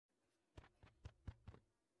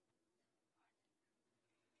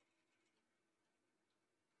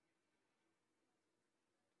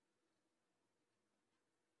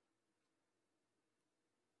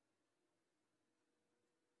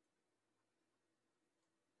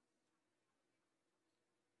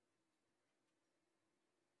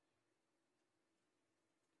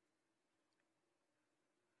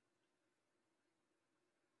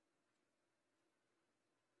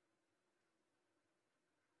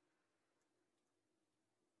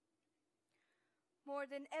More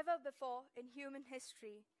than ever before in human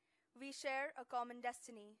history, we share a common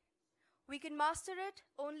destiny. We can master it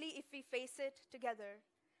only if we face it together.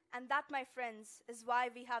 And that, my friends, is why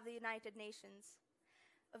we have the United Nations.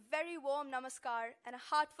 A very warm namaskar and a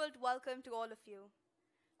heartfelt welcome to all of you.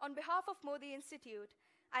 On behalf of Modi Institute,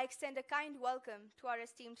 I extend a kind welcome to our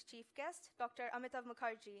esteemed chief guest, Dr. Amitav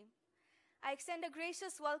Mukherjee. I extend a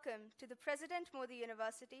gracious welcome to the President Modi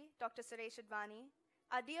University, Dr. Suresh Advani,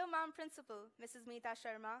 our dear Ma'am Principal, Mrs. Meeta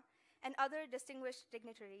Sharma, and other distinguished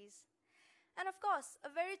dignitaries. And of course,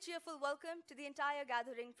 a very cheerful welcome to the entire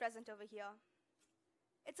gathering present over here.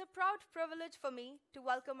 It's a proud privilege for me to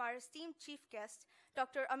welcome our esteemed chief guest,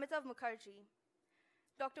 Dr. Amitav Mukherjee.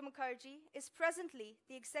 Dr. Mukherjee is presently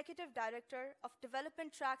the Executive Director of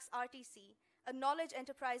Development Tracks RTC, a knowledge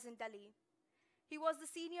enterprise in Delhi. He was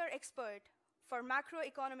the senior expert for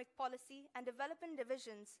macroeconomic policy and development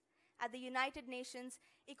divisions at the United Nations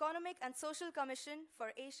Economic and Social Commission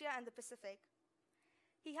for Asia and the Pacific.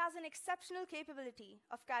 He has an exceptional capability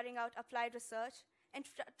of carrying out applied research and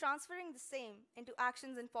transferring the same into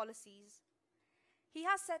actions and policies. He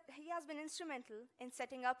has been instrumental in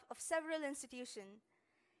setting up of several institutions.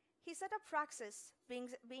 He set up Praxis,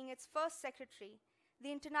 being its first secretary,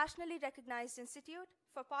 the internationally recognized Institute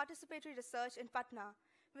for Participatory Research in Patna,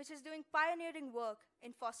 which is doing pioneering work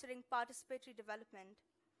in fostering participatory development.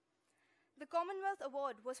 The Commonwealth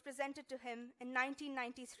Award was presented to him in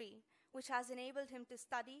 1993, which has enabled him to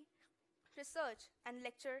study, research, and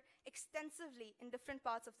lecture extensively in different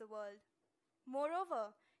parts of the world.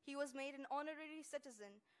 Moreover, he was made an honorary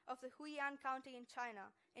citizen of the Huiyan County in China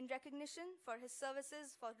in recognition for his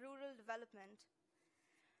services for rural development.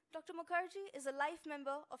 Dr. Mukherjee is a life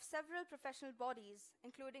member of several professional bodies,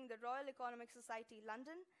 including the Royal Economic Society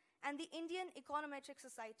London and the Indian Econometric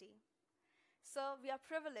Society. Sir, we are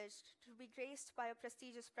privileged to be graced by a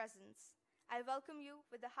prestigious presence. I welcome you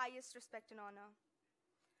with the highest respect and honor.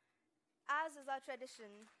 As is our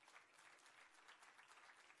tradition,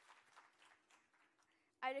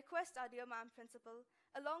 I request our dear Ma'am Principal,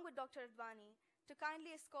 along with Dr. Advani, to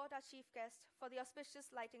kindly escort our chief guest for the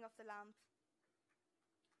auspicious lighting of the lamp.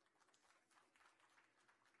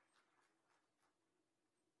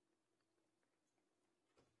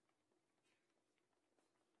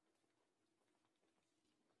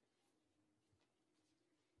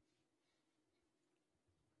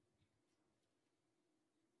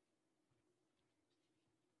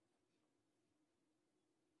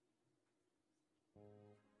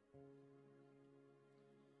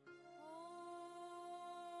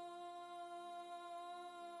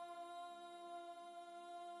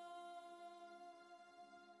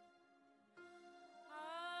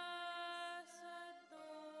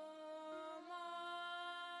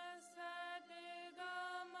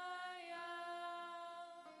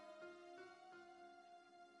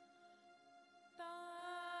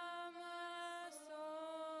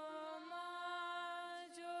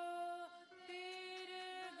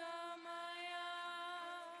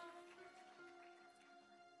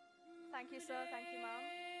 Thank you, sir. Thank you, ma'am.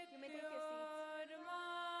 You may take your seats.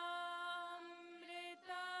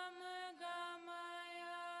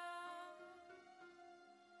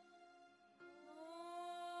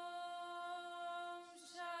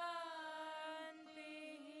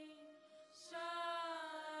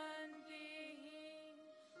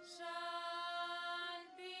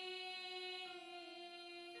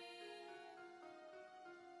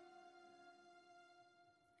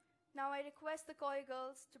 Now I request the choir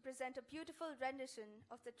girls to present a beautiful rendition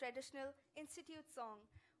of the traditional Institute song,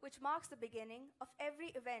 which marks the beginning of every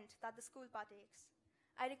event that the school partakes.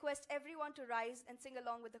 I request everyone to rise and sing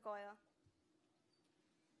along with the choir.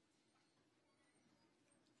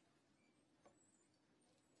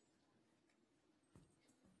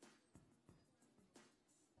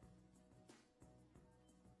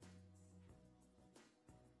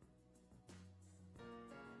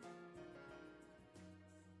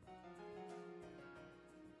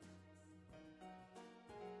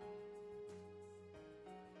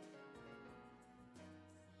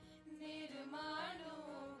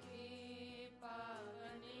 निर्माणों के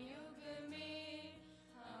पावन युग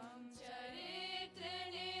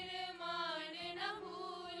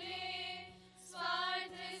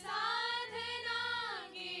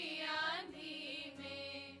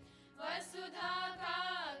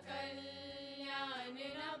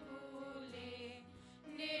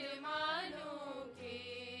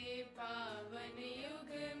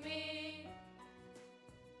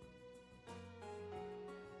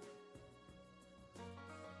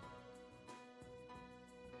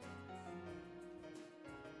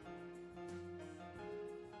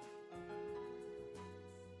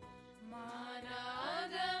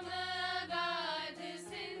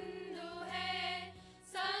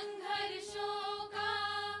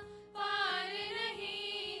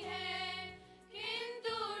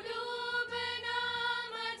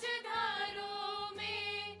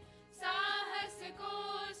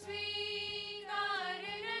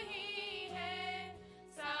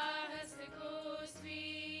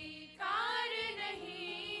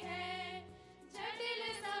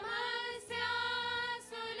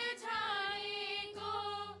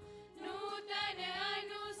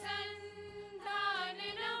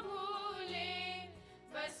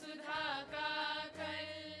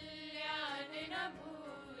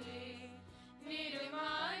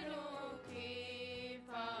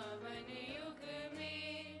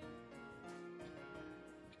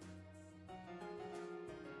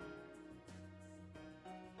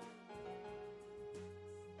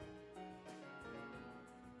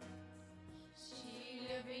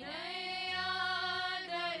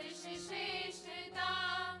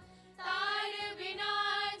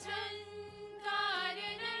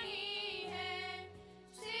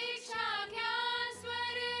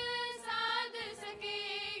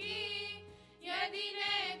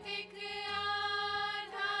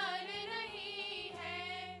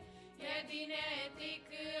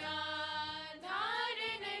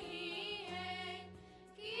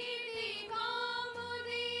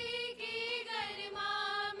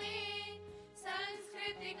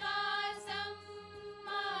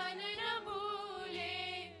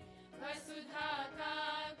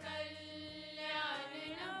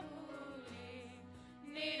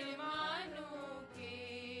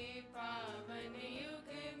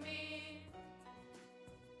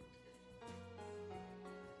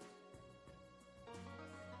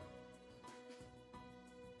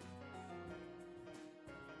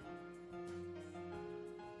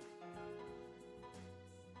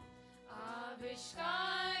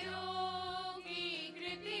आविष्कारों की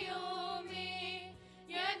कृतियों में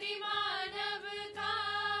यदि मानव का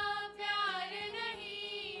प्यार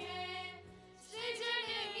नहीं है,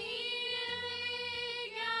 सृजनहीन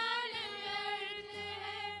विज्ञान व्यर्थ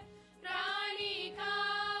है, प्राणी का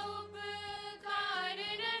उपकार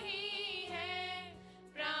नहीं है,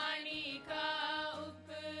 प्राणी का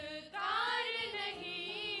उपकार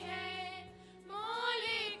नहीं है,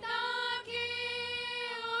 मौलिकता के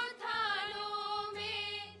उत्थानों में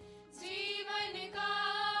जीवन का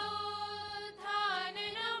उत्थान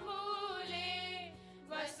न भूले,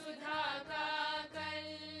 वसुधा का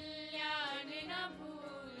कल्याण न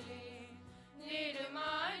भूले,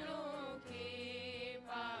 निर्माणों के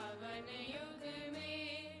पावन युग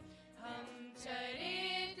में हम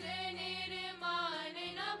चरित्र निर्माण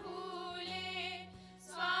न भूले,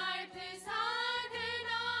 स्वार्थ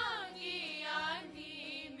साधना की आंधी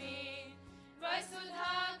में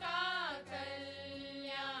वसुधा का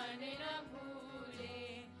कल्याण न भूले,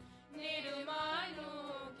 निर्माणों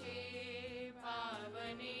के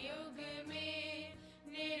पावन युग में,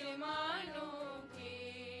 निर्माणों के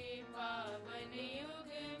पावन युग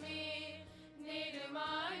में,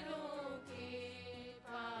 निर्माणों के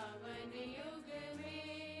पावन युग में।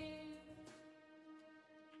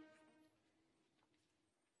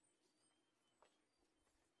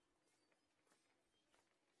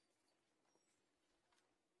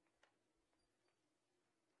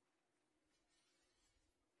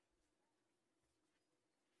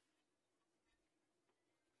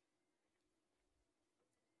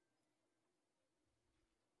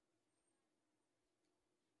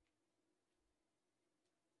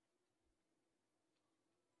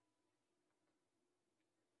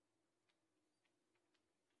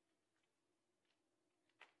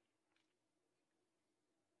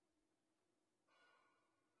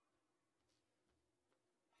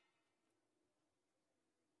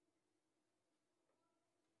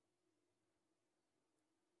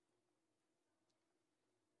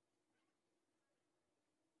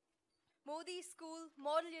 Modi School,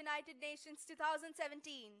 Model United Nations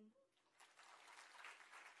 2017.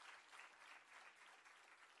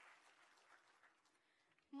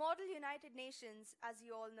 Model United Nations, as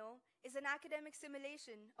you all know, is an academic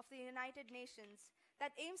simulation of the United Nations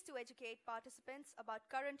that aims to educate participants about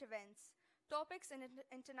current events, topics in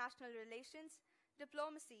international relations,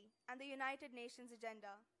 diplomacy, and the United Nations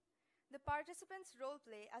agenda. The participants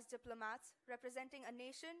role-play as diplomats representing a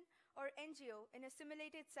nation or NGO in a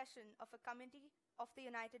simulated session of a committee of the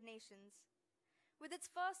United Nations. With its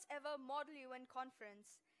first ever Model UN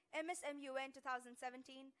conference, MSMUN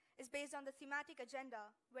 2017 is based on the thematic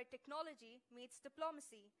agenda where technology meets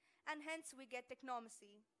diplomacy, and hence we get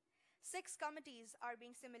technomacy. 6 committees are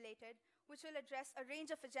being simulated, which will address a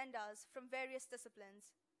range of agendas from various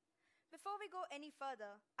disciplines. Before we go any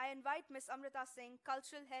further, I invite Ms. Amrita Singh,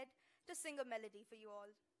 Cultural Head, to sing a melody for you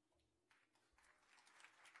all.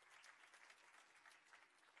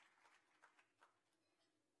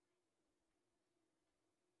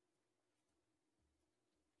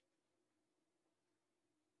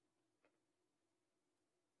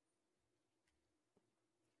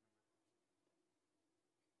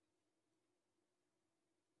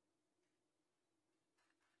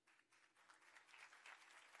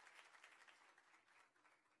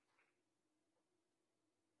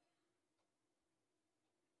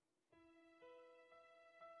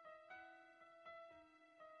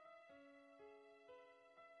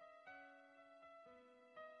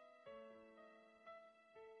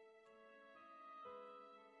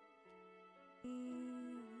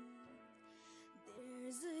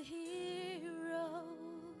 There's a hero.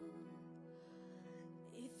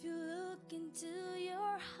 If you look into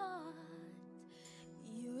your heart,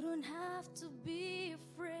 you don't have to be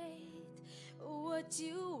afraid of what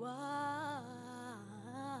you are.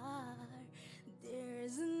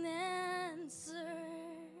 There's an answer.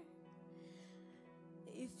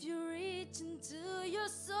 If you reach into your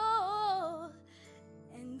soul,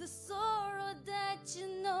 and the sorrow that you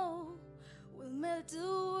know will melt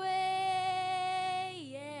away,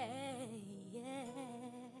 yeah, yeah.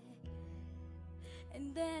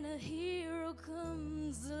 And then a hero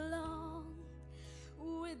comes along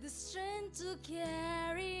with the strength to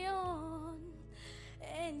carry on,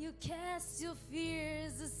 and you cast your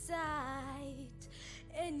fears aside,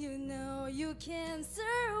 and you know you can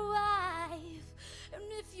survive. And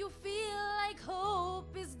if you feel like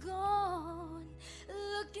hope is gone,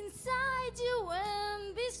 look inside you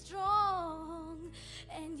and be strong,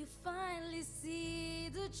 and you finally see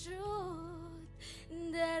the truth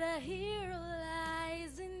that a hero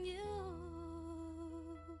lies in you.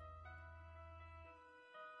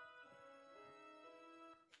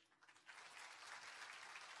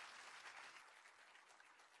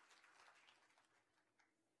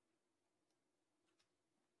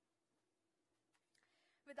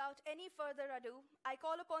 Without any further ado, I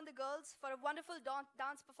call upon the girls for a wonderful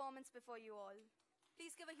dance performance before you all.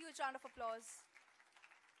 Please give a huge round of applause.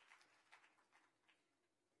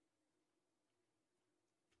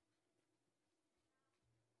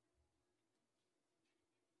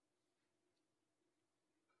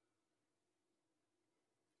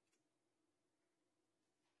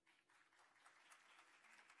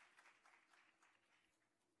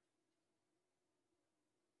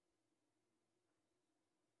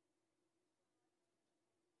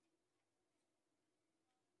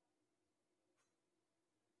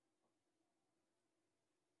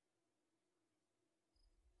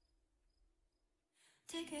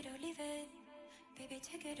 Take it or leave it, baby,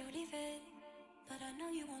 take it or leave it. But I know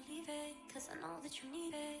you won't leave it, cause I know that you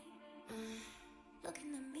need it. Look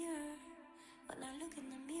in the mirror, when I look in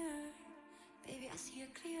the mirror, baby, I see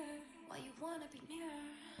it clear, why you wanna be near.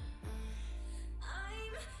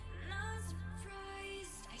 I'm not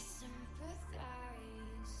surprised, I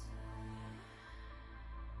sympathize.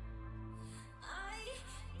 I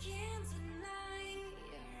can't deny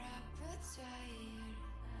your appetite.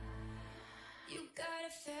 You got a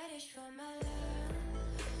fetish for my love.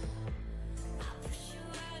 I'll push you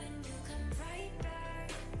out and you come right back.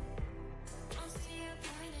 Don't see a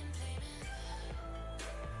point in blaming.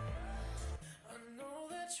 I know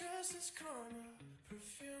that dress is karma,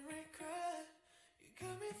 perfume regret. You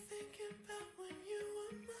got me thinking about when you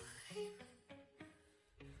were mine.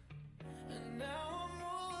 And now I'm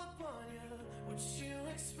all up on you, what you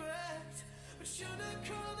expect. But you're not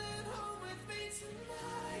coming home with me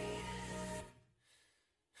tonight.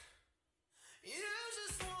 You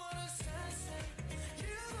just wanna sense it.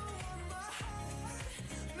 You don't want my heart.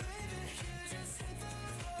 Maybe you just hit the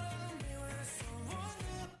thought of me with someone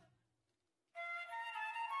new.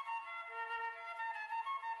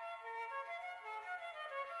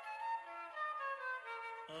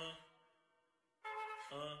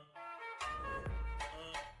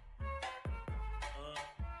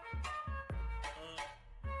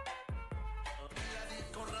 La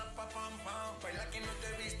disco rapa pam pam, baila que no te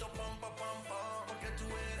he visto pam pam pam pam. Porque tú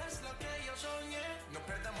eres lo que yo soñé. No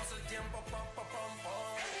perdamos el tiempo pam pam pam pam.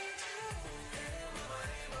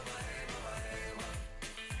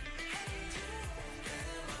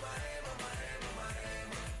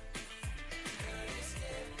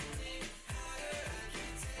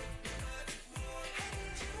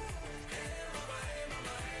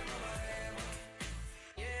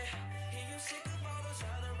 Yeah, hear you sick of all those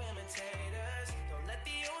other imitators. Don't let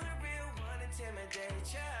the only real one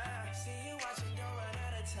intimidate ya. See you watching, don't run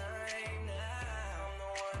out of time now. I'm the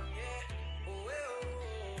one, yeah. Ooh, ooh,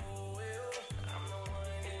 ooh. I'm the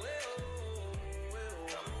one, yeah. Ooh,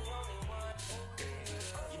 ooh. I'm the only one.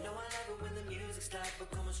 You know I love it when the music stops, but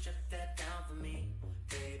come and strip that down for me,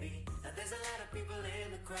 baby. Now there's a lot of people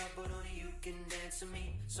in the crowd, but only you can dance to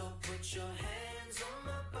me. So put your hands on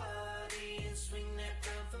my body and swing that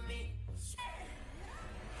round for me.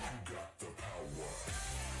 You got the power.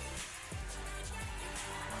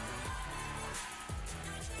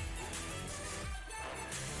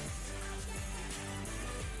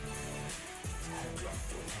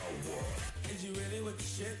 Is you really with the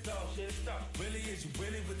shit though? Really, is you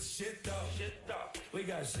really with the shit though? We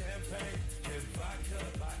got champagne and vodka.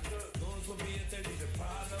 Goons will be if they need a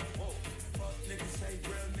problem. Whoa. Fuck niggas, say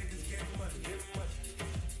real niggas, give money.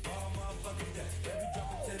 All motherfucking day. Baby,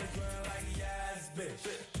 drop it to the ground like yes, bitch.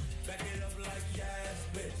 Back it up like yes,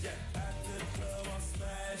 bitch. Yeah. After the club, I'm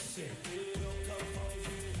smashing. Don't come home,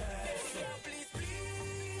 you pass it. Please,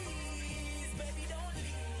 please, baby, don't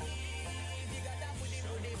leave. You got that booty,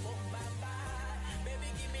 boom, bye, bye. Baby,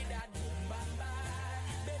 give me that boom, bye, bye.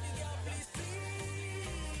 Baby girl, please,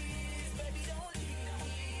 please, baby, don't leave.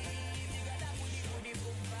 You got that booty,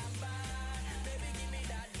 boom, bye, bye. Baby, give me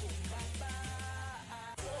that boom, bye, bye.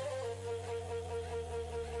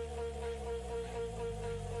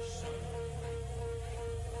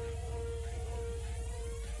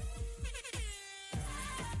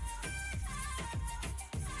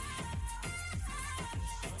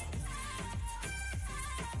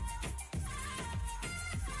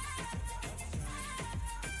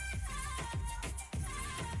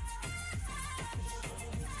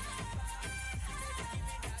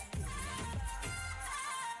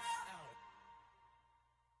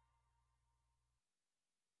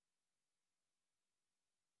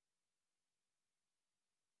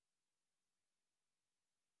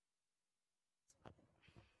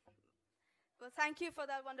 Well, thank you for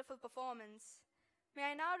that wonderful performance. May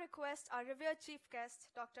I now request our revered chief guest,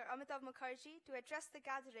 Dr. Amitav Mukherjee, to address the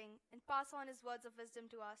gathering and pass on his words of wisdom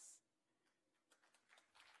to us.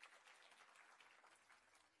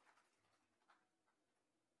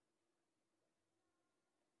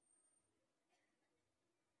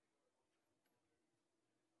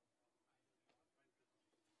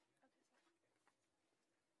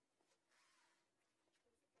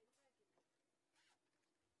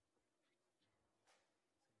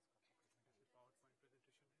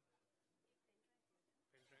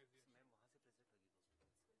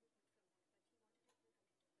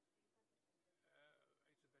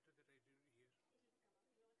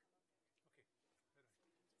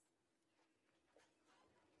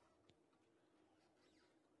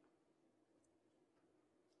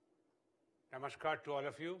 Namaskar to all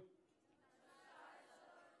of you.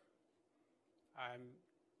 I'm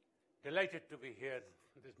delighted to be here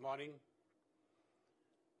this morning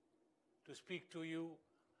to speak to you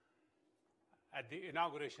at the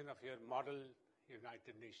inauguration of your model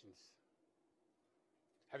United Nations.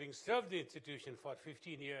 Having served the institution for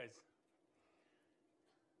 15 years,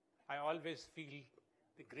 I always feel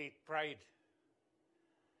the great pride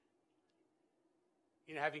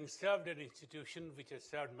in having served an institution which has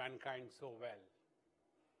served mankind so well.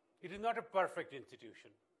 It is not a perfect institution.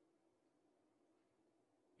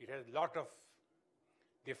 It has a lot of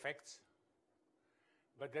defects,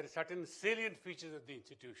 but there are certain salient features of the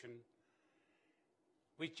institution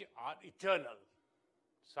which are eternal,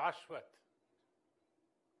 Shashwat,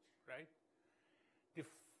 right?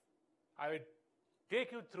 I will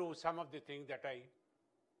take you through some of the things that I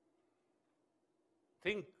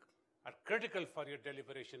think are critical for your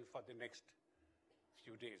deliberation for the next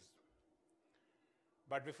few days.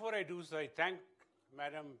 But before I do so, I thank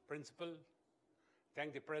Madam Principal,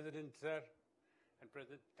 thank the President, sir, and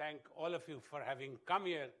thank all of you for having come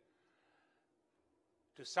here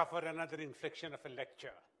to suffer another infliction of a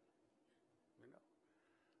lecture. You know,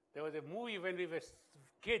 there was a movie when we were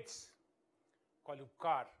kids called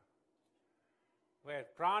Upkar, where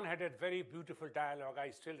Pran had a very beautiful dialogue. I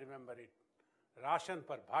still remember it. Rashan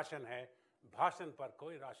par bhashan hai, bhashan par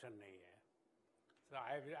koi rashan nahi hai. So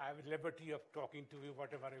I have a liberty of talking to you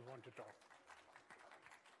whatever I want to talk.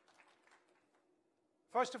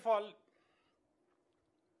 First of all,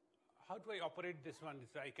 how do I operate this one?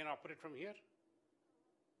 I can operate from here?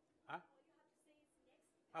 Huh?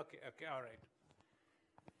 Okay, all right.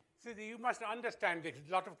 See, you must understand there's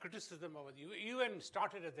a lot of criticism over the UN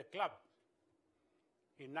started as a club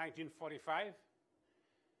in 1945,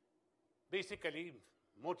 basically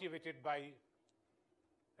motivated by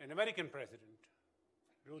an American president,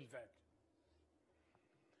 Roosevelt.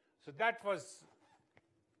 So that was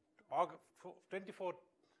 24th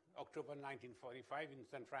October 1945 in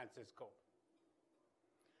San Francisco.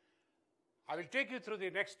 I will take you through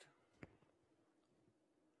the next.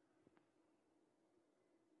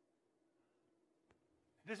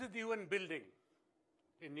 This is the UN building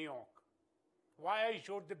in New York. Why I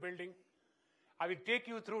showed the building? I will take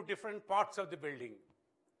you through different parts of the building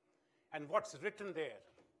and what's written there.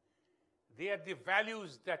 They are the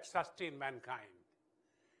values that sustain mankind.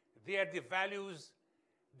 They are the values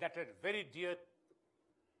that are very dear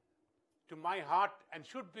to my heart and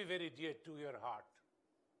should be very dear to your heart.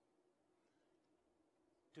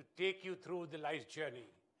 To take you through the life journey.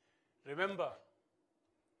 Remember,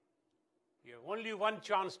 you have only one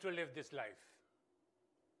chance to live this life.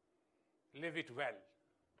 Live it well.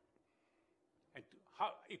 And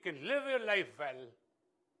how you can live your life well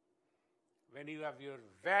when you have your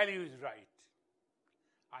values right.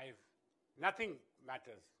 Nothing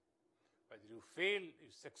matters. Whether you fail, you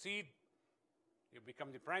succeed, you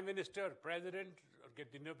become the Prime Minister, President, or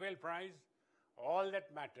get the Nobel Prize, all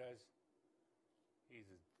that matters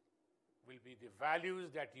will be the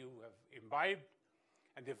values that you have imbibed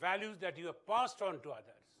and the values that you have passed on to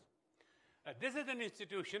others. This is an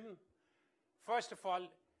institution, first of all,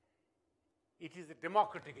 it is a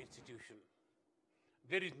democratic institution.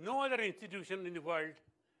 There is no other institution in the world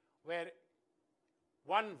where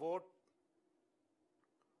one vote,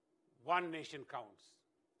 one nation counts.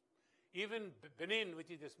 Even Benin,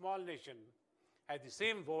 which is a small nation, has the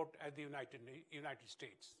same vote as the United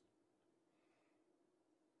States.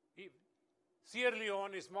 Sierra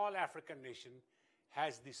Leone, a small African nation,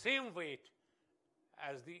 has the same weight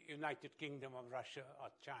as the United Kingdom of Russia or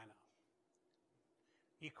China.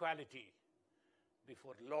 Equality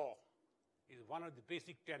before law is one of the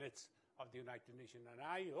basic tenets of the United Nations. And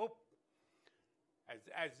I hope,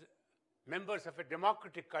 as members of a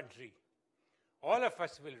democratic country, all of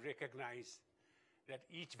us will recognize that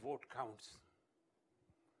each vote counts.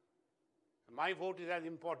 My vote is as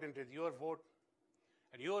important as your vote,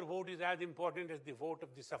 and your vote is as important as the vote of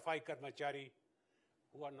the Safai Karmachari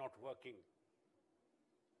who are not working.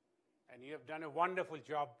 And you have done a wonderful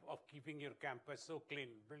job of keeping your campus so clean,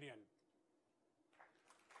 brilliant.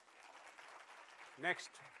 Next.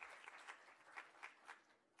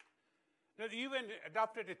 Now, the UN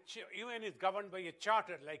UN is governed by a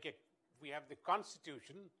charter, we have the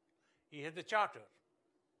Constitution, he has the charter.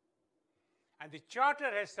 And the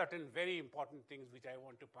charter has certain very important things which I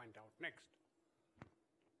want to point out next.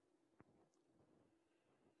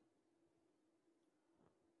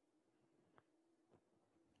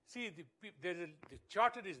 See, the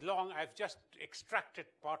charter is long. I've just extracted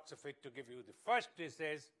parts of it to give you. The first, it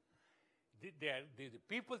says, the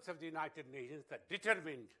peoples of the United Nations are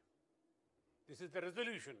determined. This is the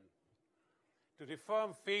resolution. to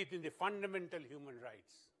reaffirm faith in the fundamental human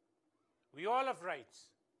rights. We all have rights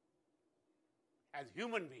as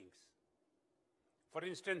human beings. For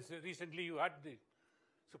instance, recently you had the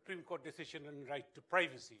Supreme Court decision on right to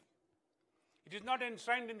privacy. It is not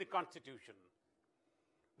enshrined in the Constitution,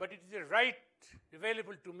 but it is a right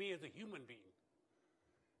available to me as a human being.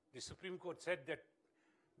 The Supreme Court said that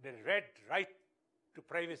the right to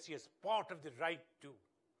privacy is part of the right to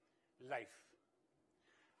life.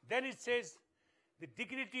 Then it says the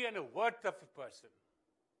dignity and the worth of a person.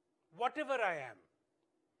 Whatever I am,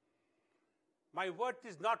 my worth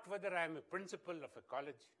is not whether I am a principal of a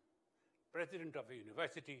college, president of a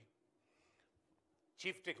university,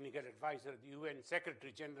 chief technical advisor of the UN,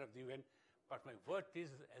 secretary general of the UN, but my worth is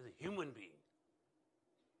as a human being.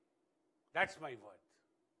 That's my worth.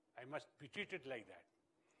 I must be treated like that.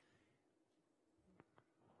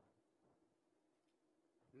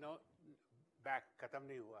 No, back, khatam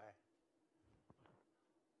nahi hua hai.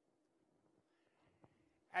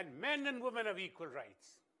 And men and women have equal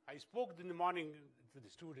rights. I spoke in the morning to the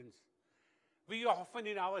students. We often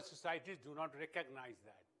in our societies do not recognize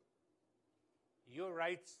that. Your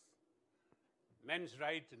rights, men's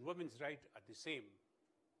right and women's right are the same.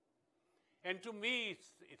 And to me,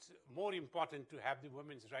 it's more important to have the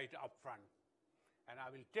women's right up front. And I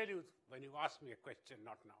will tell you when you ask me a question,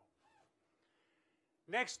 not now.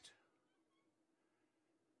 Next.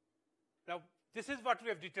 Now, this is what we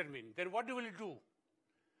have determined. Then what we will do?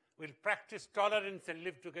 We'll practice tolerance and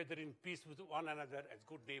live together in peace with one another as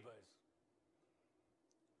good neighbors.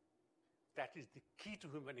 That is the key to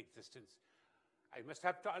human existence. I must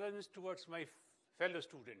have tolerance towards my fellow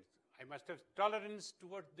students. I must have tolerance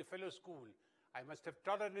towards the fellow school. I must have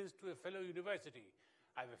tolerance to a fellow university.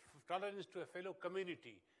 I have tolerance to a fellow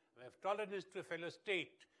community. I have tolerance to a fellow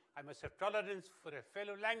state. I must have tolerance for a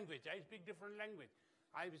fellow language. I speak different language.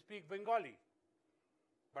 I speak Bengali.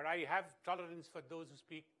 But I have tolerance for those who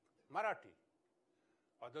speak Marathi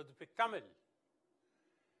or those who speak Tamil.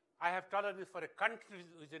 I have tolerance for a country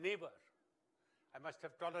who is a neighbor. I must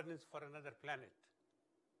have tolerance for another planet.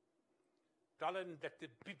 Tolerance, that's the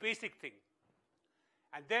basic thing.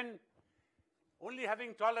 And then only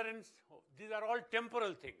having tolerance, these are all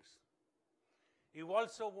temporal things. You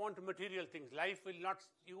also want material things. Life will not,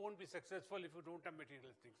 you won't be successful if you don't have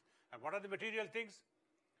material things. And what are the material things?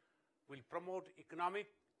 Will promote economic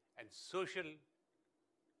and social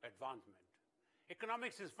advancement.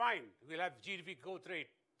 Economics is fine. We'll have GDP growth rate,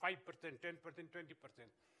 5%, 10%, 20%.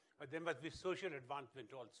 But there must be social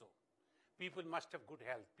advancement also. People must have good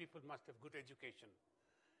health. People must have good education.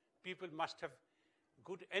 People must have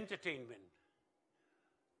good entertainment.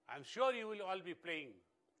 I'm sure you will all be playing.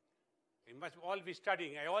 You must all be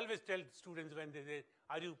studying. I always tell students when they say,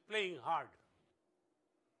 are you playing hard?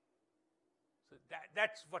 So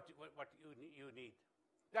that's what you need.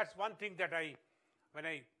 That's one thing that when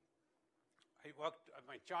I worked,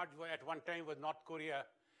 my charge at one time was North Korea.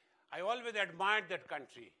 I always admired that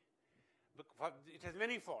country. It has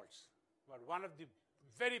many faults, but one of the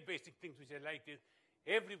very basic things which I liked is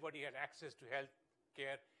everybody had access to health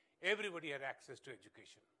care, everybody had access to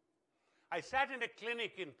education. I sat in a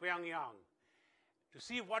clinic in Pyongyang to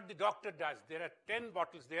see what the doctor does. There are 10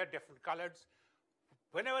 bottles there, different colors.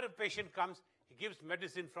 Whenever a patient comes, he gives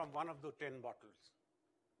medicine from one of those 10 bottles.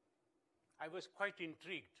 I was quite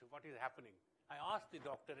intrigued what is happening. I asked the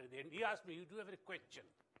doctor at the end, he asked me, you do have a question?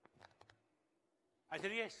 I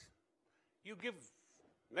said, yes. You give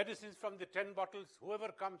medicines from the 10 bottles, whoever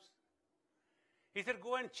comes. He said,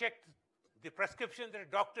 go and check the prescription that a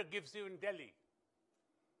doctor gives you in Delhi.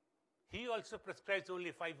 He also prescribes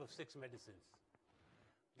only 5 or 6 medicines.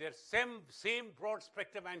 They're same broad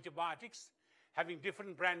spectrum antibiotics having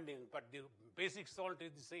different branding, but the basic salt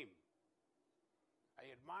is the same. I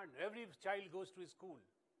admire, every child goes to a school.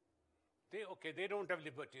 They don't have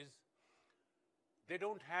liberties. They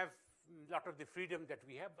don't have a lot of the freedom that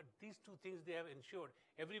we have, but these two things they have ensured.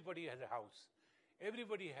 Everybody has a house.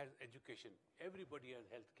 Everybody has education. Everybody has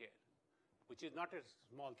health care, which is not a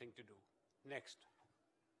small thing to do. Next.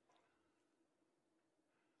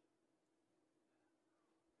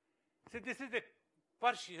 So this is a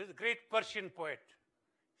great Persian poet.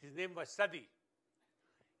 His name was Sadi.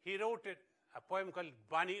 He wrote a poem called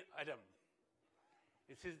Bani Adam.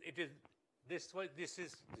 This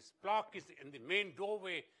plaque is in the main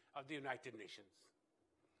doorway of the United Nations.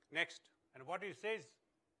 Next, and what he says,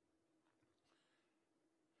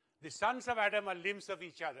 the sons of Adam are limbs of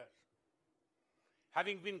each other,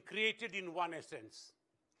 having been created in one essence.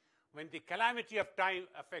 When the calamity of time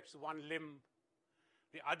affects one limb,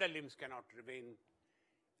 the other limbs cannot remain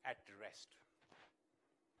at rest.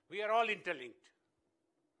 We are all interlinked.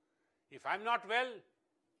 If I'm not well,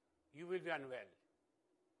 you will be unwell.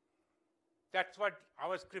 That's what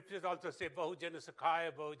our scriptures also say, Bahujana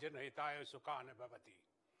Sukhaya, Bahujana Hitaya Sukhana Bhavati.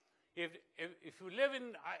 If you live in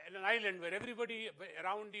an island where everybody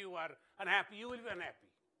around you are unhappy, you will be unhappy.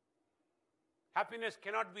 Happiness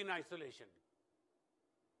cannot be in isolation.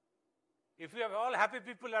 If you have all happy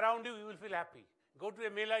people around you, you will feel happy. Go to a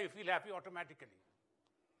mela, you feel happy automatically.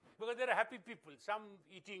 Because there are happy people, some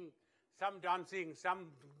eating, some dancing, some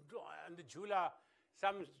on the jhula,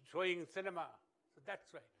 some showing cinema. So that's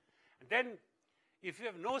why. And then, if you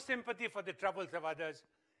have no sympathy for the troubles of others,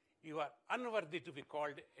 you are unworthy to be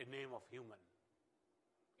called a name of human.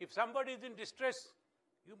 If somebody is in distress,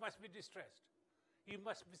 you must be distressed. You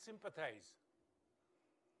must be sympathized.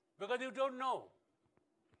 Because you don't know.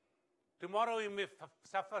 Tomorrow you may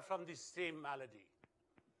suffer from this same malady.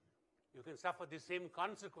 You can suffer the same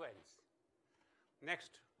consequence.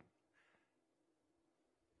 Next.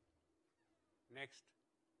 Next.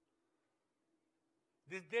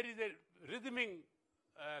 There is a rhythming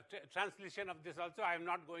translation of this also. I am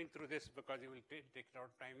not going through this because it will take a lot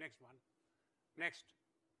of time. Next one. Next.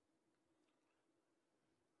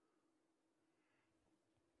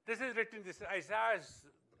 This is written, this Isaiah is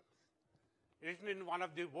written in one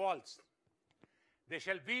of the walls. They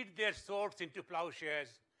shall beat their swords into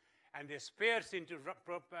plowshares and their spears into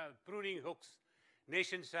pruning hooks.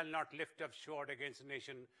 Nation shall not lift up sword against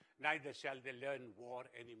nation, neither shall they learn war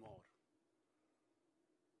anymore.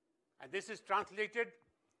 And this is translated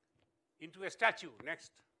into a statue.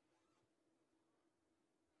 Next.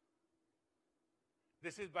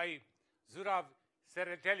 This is by Zurav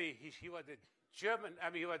Tsereteli. He was a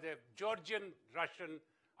he was a Georgian-Russian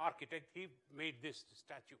architect. He made this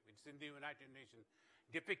statue. It's in the United Nations,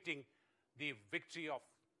 depicting the victory of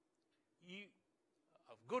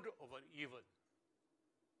good over evil.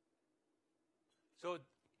 So,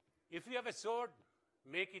 if you have a sword,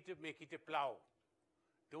 make it a plow.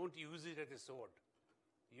 Don't use it as a sword.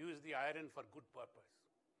 Use the iron for good purpose.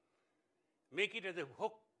 Make it as a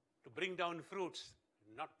hook to bring down fruits,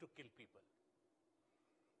 not to kill people.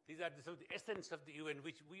 These are the essence of the UN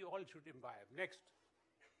which we all should imbibe. Next.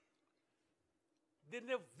 Then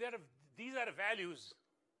these are values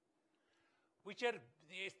which are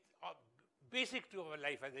basic to our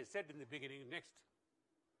life, as I said in the beginning. Next.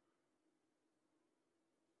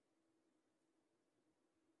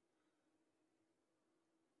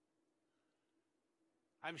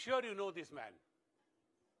 I'm sure you know this man,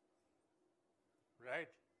 right?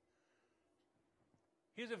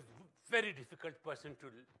 He's a very difficult person to.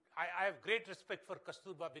 I have great respect for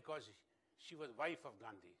Kasturba because she was wife of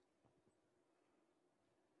Gandhi.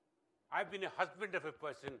 I've been a husband of a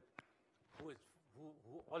person who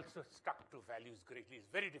also stuck to values greatly.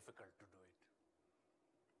 It's very difficult to do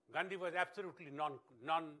it. Gandhi was absolutely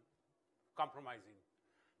non-compromising.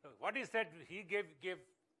 So what he said, he gave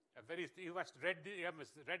a very, you must read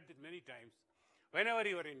it many times. Whenever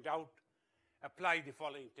you are in doubt, apply the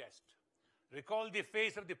following test. Recall the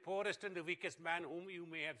face of the poorest and the weakest man whom you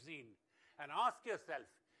may have seen, and ask yourself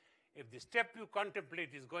if the step you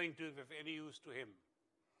contemplate is going to be of any use to him.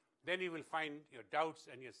 Then you will find your doubts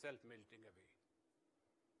and yourself melting away.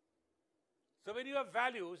 So when you have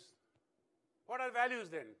values, what are values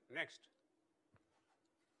then? Next.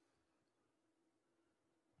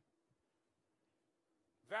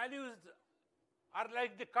 Values are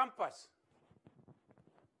like the compass.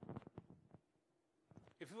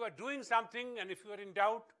 If you are doing something and if you are in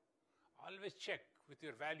doubt, always check with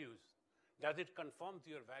your values. Does it conform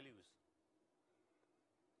to your values?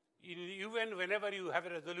 In the UN, whenever you have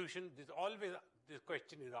a resolution, this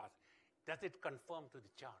question is asked. Does it conform to the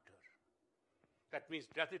Charter? That means,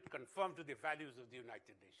 does it conform to the values of the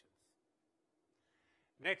United Nations?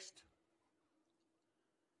 Next.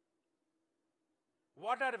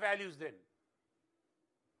 What are values then?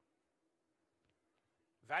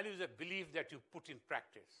 Values are beliefs that you put in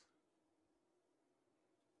practice.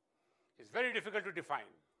 It's very difficult to define.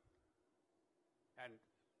 And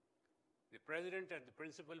the president and the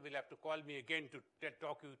principal will have to call me again to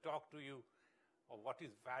talk to you of what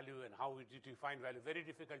is value and how did you define value. Very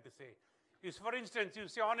difficult to say. If, for instance, you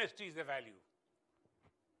say honesty is a value.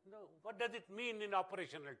 No, what does it mean in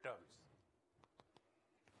operational terms?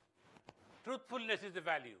 Truthfulness is a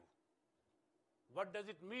value. What does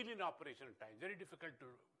it mean in operational time? Very difficult to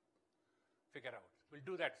figure out. We'll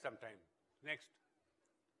do that sometime. Next.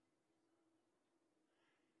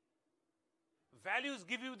 Values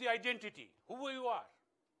give you the identity, who you are.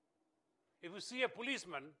 If you see a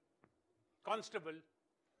policeman, constable,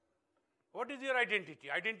 what is your identity?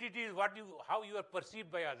 Identity is how you are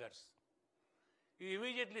perceived by others. You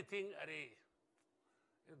immediately think,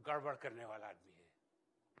 गड़बड़ करने वाला आदमी है.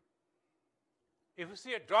 If you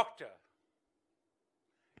see a doctor,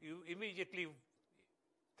 you immediately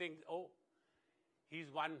think, oh,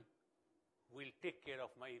 he's one who will take care of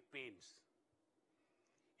my pains.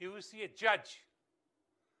 If you see a judge,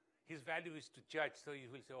 his value is to judge, so you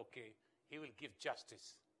will say, okay, he will give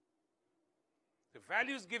justice. The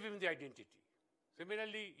values give him the identity.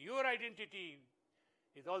 Similarly, your identity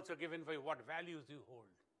is also given by what values you hold.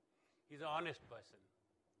 He's an honest person.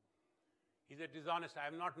 He's a dishonest. I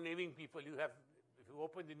am not naming people. You have, if you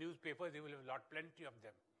open the newspapers, you will have plenty of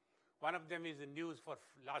them. One of them is the news for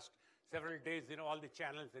last several days, all the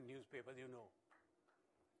channels and newspapers,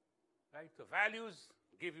 Right? So values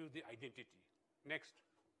give you the identity. Next.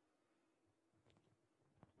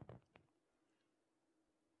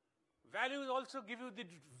 Values also give you the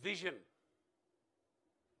vision.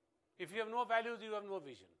 If you have no values, you have no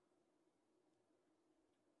vision.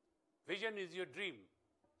 Vision is your dream.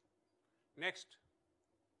 Next.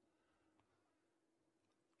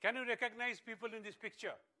 Can you recognize people in this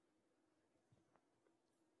picture?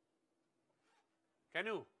 Can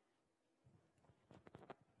you?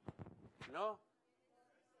 No?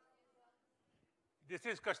 This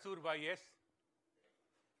is Kasturba, yes.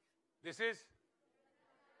 This is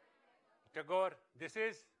Tagore. This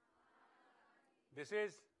is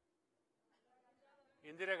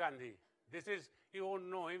Indira Gandhi. This is, you won't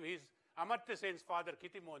know him, he's Amartya Sen's father,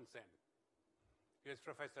 Kiti Mohan Sen. He was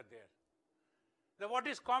professor there. Now what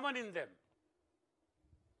is common in them?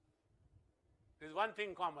 There's one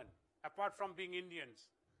thing common, apart from being Indians.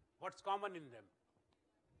 What's common in them?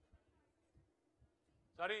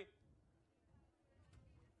 Sorry?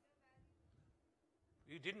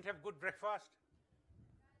 You didn't have good breakfast?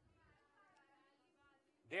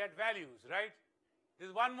 They had values, right?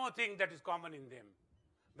 There's one more thing that is common in them.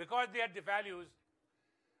 Because they had the values,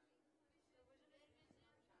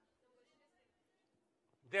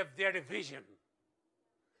 they had a vision.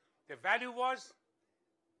 The value was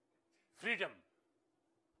freedom.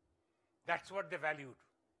 That's what they valued.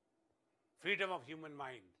 Freedom of human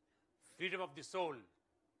mind, freedom of the soul,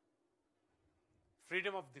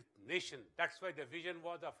 freedom of the nation. That's why the vision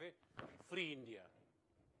was of a free India.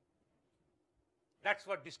 That's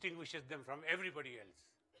what distinguishes them from everybody else.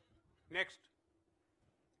 Next.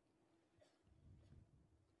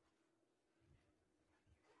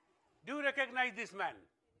 Do you recognize this man?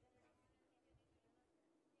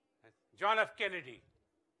 John F. Kennedy.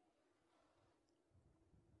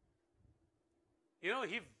 He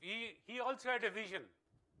also had a vision.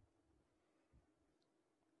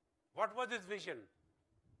 What was his vision?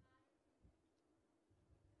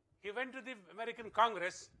 He went to the American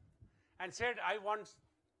Congress and said, I want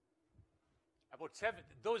about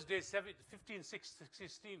those days,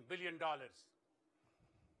 $16 billion. The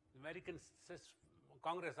American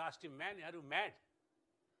Congress asked him, man, are you mad?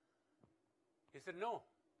 He said, no,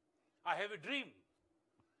 I have a dream.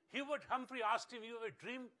 Hubert Humphrey asked him, you have a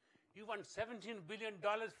dream? You want $17 billion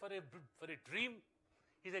for a dream?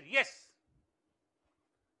 He said, yes.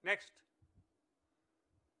 Next.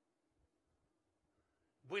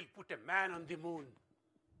 We'll put a man on the moon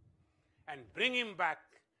and bring him back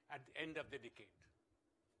at the end of the decade.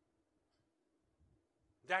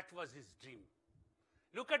 That was his dream.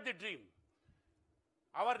 Look at the dream.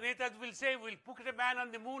 Our netas will say, we'll put a man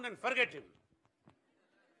on the moon and forget him.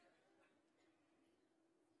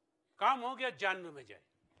 काम हो गया, जानने में जाए.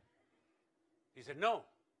 He said, no,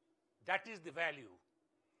 that is the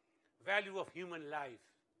value of human life.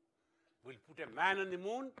 We'll put a man on the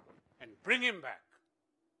moon and bring him back.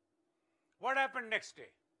 What happened next day?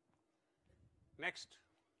 Next.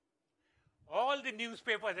 All the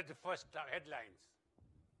newspapers at the first headlines,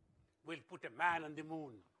 we'll put a man on the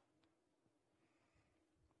moon.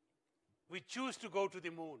 We choose to go to the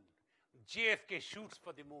moon. JFK shoots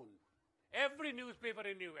for the moon. Every newspaper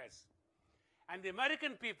in the US. And the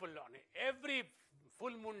American people on every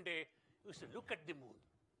full moon day used to look at the moon.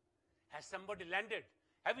 Has somebody landed?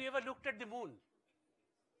 Have you ever looked at the moon?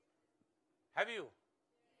 Have you?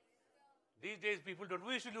 These days people don't.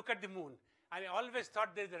 We used to look at the moon. And I always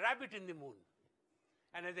thought there's a rabbit in the moon.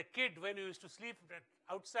 And as a kid, when we used to sleep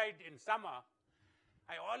outside in summer,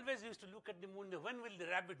 I always used to look at the moon. When will the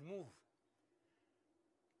rabbit move?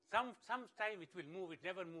 Sometime it will move. It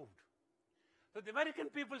never moved. So the American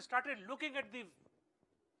people started looking at the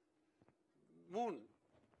moon.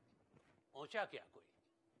 Ocha kya koi?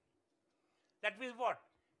 That means what?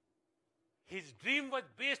 His dream was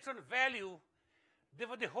based on value.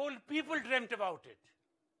 The whole people dreamt about it.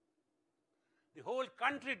 The whole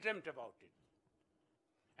country dreamt about it.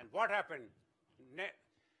 And what happened?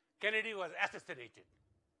 Kennedy was assassinated.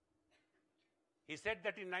 He said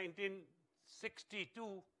that in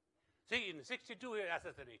 1962, see, in 62 he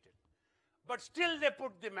assassinated. But still they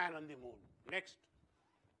put the man on the moon. Next.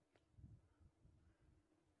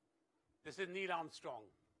 This is Neil Armstrong.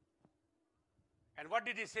 And what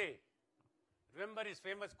did he say? Remember his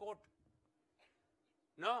famous quote?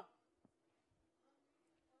 No?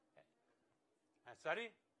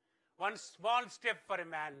 Sorry? One small step for a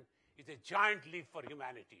man is a giant leap for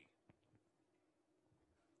humanity.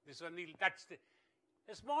 This one, Neil, that's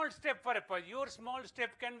a small step for a person. Your small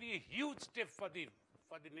step can be a huge step for the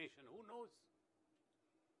nation. Who knows?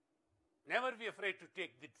 Never be afraid to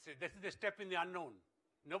take this. This is the step in the unknown.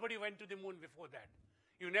 Nobody went to the moon before that.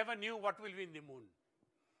 You never knew what will be in the moon.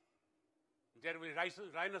 There will be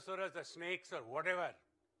rhinoceros or snakes or whatever.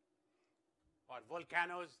 Or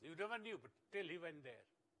volcanoes. You never knew, but till he went there.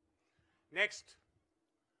 Next.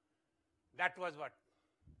 That was what?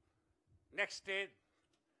 Next day,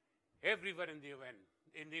 everywhere in the UN,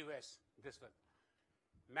 in the US, this one.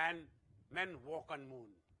 Men walk on moon.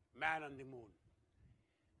 Man on the moon.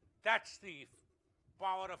 That's the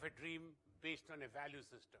power of a dream based on a value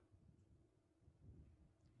system.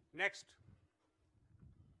 Next.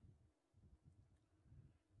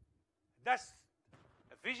 Thus,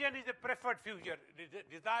 a vision is a preferred future,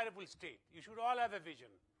 desirable state. You should all have a vision.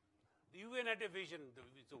 The UN had a vision.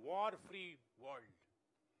 It's a war-free world.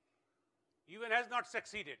 UN has not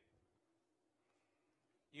succeeded.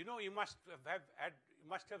 You know, you must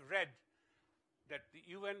have read that the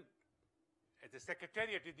UN, the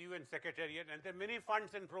Secretariat is the UN Secretariat, and there are many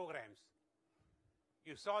funds and programs.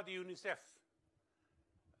 You saw the UNICEF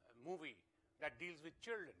movie that deals with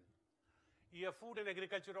children. You have Food and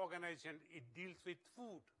Agriculture Organization, it deals with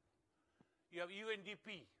food. You have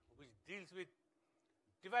UNDP, which deals with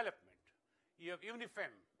development. You have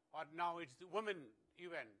UNIFEM, or now it's the Women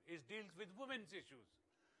UN, it deals with women's issues.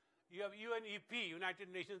 You have UNEP,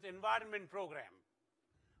 United Nations Environment Program,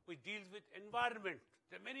 which deals with environment.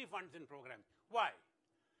 There are many funds and programs. Why?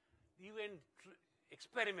 The UN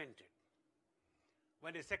experimented.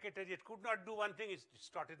 When a secretariat could not do one thing, it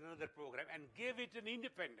started another program and gave it an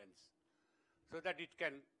independence so that it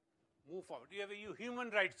can move forward. You have a Human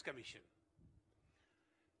Rights Commission.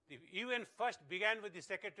 The UN first began with the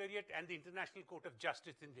Secretariat and the International Court of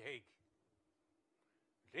Justice in The Hague.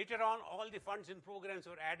 Later on, all the funds and programs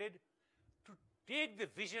were added to take the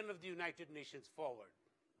vision of the United Nations forward.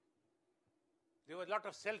 There was a lot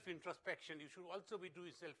of self-introspection. You should also be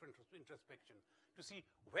doing self-introspection to see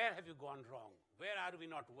where have you gone wrong, where are we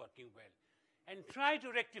not working well, and try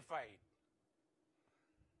to rectify it.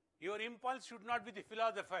 Your impulse should not be the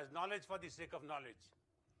philosophers, knowledge for the sake of knowledge.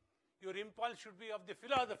 Your impulse should be of the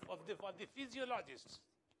philosophers, of the physiologists,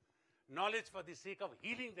 knowledge for the sake of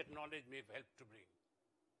healing that knowledge may help to bring.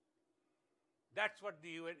 That's what the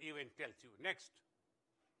UN event tells you. Next.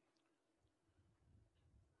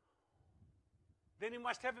 Then you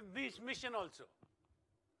must have a mission also.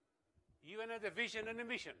 UN has a vision and a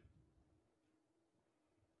mission.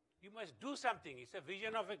 You must do something. It's a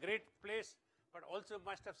vision of a great place, but also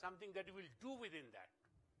must have something that you will do within that.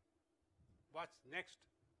 What's next?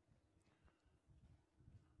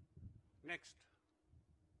 Next.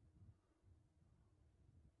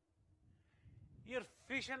 Your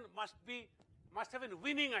vision must have a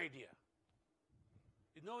winning idea.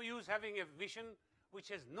 It's no use having a vision which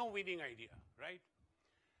has no winning idea, right?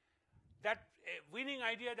 That winning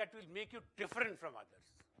idea that will make you different from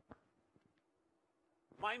others.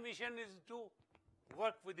 My mission is to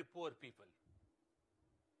work with the poor people.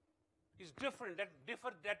 It's different.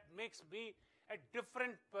 That makes me a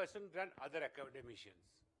different person than other academicians.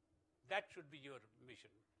 That should be your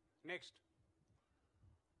mission. Next.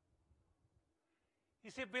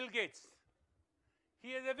 You see, Bill Gates,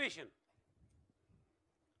 he has a vision.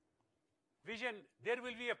 Vision, there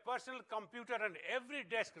will be a personal computer on every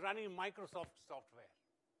desk running Microsoft software.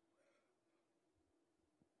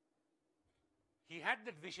 He had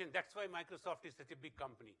that vision. That's why Microsoft is such a big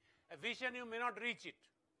company. A vision, you may not reach it.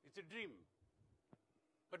 It's a dream.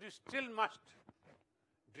 But you still must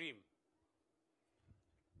dream.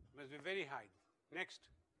 Must be very high. Next.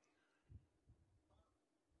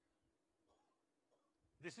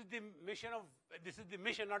 This is the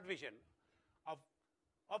mission, not vision, of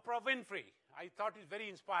Oprah Winfrey. I thought it's very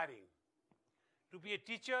inspiring. To be a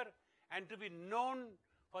teacher and to be known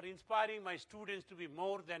for inspiring my students to be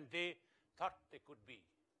more than they thought they could be.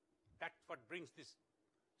 That's what brings this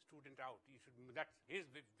student out. That's his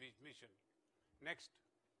mission. Next.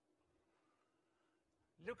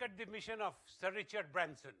 Look at the mission of Sir Richard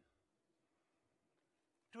Branson.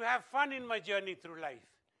 To have fun in my journey through life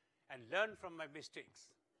and learn from my mistakes.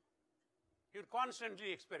 You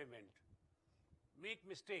constantly experiment. make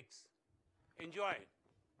mistakes, enjoy,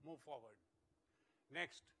 move forward.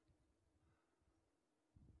 Next.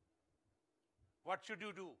 What should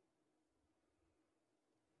you do?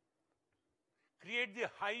 Create the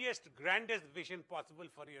highest, grandest vision possible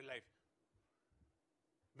for your life.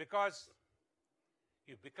 Because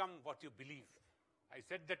you become what you believe. I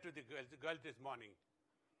said that to the girl this morning.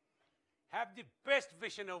 Have the best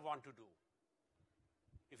vision of what to do.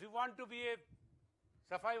 If you want to be a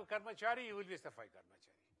Safai Karmachari, you will be a Safai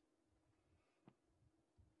Karmachari.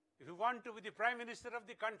 If you want to be the Prime Minister of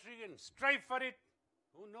the country and strive for it,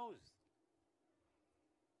 who knows?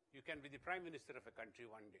 You can be the Prime Minister of a country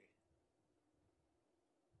one day.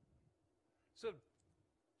 So,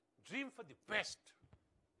 dream for the best.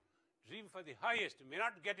 Dream for the highest. You may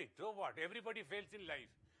not get it. So what? Everybody fails in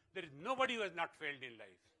life. There is nobody who has not failed in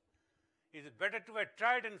life. It is better to have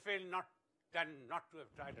tried and failed than not to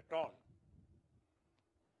have tried at all.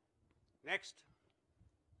 Next.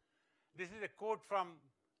 This is a quote from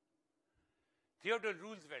Theodore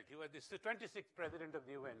Roosevelt. He was the 26th president of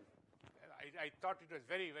the UN. I thought it was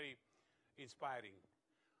very, very inspiring.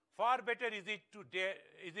 Far better is it to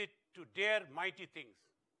dare mighty things,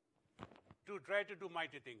 to try to do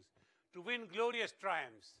mighty things, to win glorious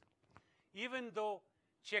triumphs, even though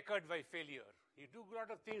checkered by failure. You do a lot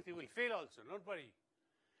of things, you will fail also, don't worry.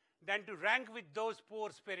 Than to rank with those poor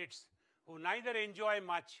spirits who neither enjoy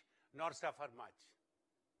much nor suffer much.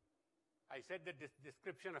 I said the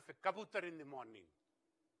description of a kabutar in the morning.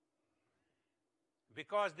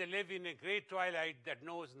 Because they live in a great twilight that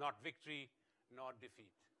knows not victory nor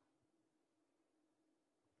defeat.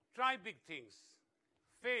 Try big things.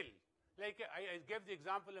 Fail. Like I gave the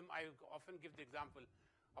example, I often give the example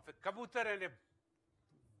of a kabutar and a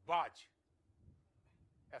barge.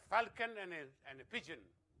 A falcon and a pigeon.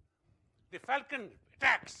 The falcon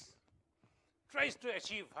attacks, tries to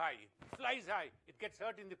achieve high, flies high. It gets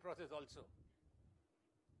hurt in the process also.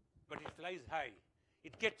 But it flies high.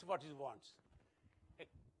 It gets what it wants.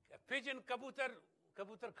 A pigeon, kabutar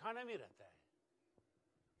khana mein rehta hai.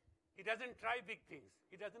 It doesn't try big things.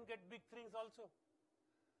 It doesn't get big things also.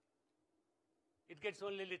 It gets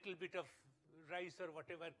only a little bit of rice or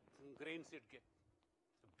whatever grains it gets.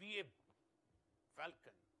 So be a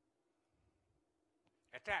falcon.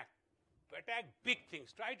 Attack big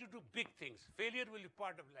things. Try to do big things. Failure will be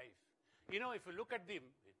part of life. You know, if you look at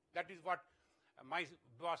that is what my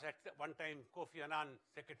boss at one time, Kofi Annan,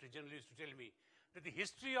 Secretary General, used to tell me, that the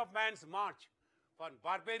history of man's march from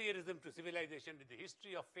barbarianism to civilization is the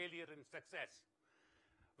history of failure and success.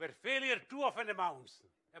 Where failure too often abounds,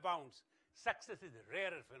 success is a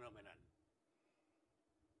rarer phenomenon.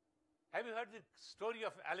 Have you heard the story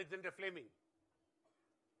of Alexander Fleming?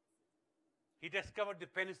 He discovered the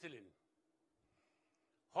penicillin.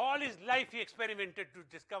 All his life he experimented to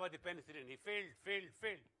discover the penicillin. He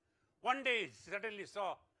failed. One day he suddenly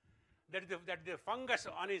saw that the fungus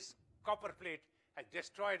on his copper plate has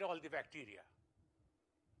destroyed all the bacteria.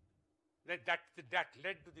 That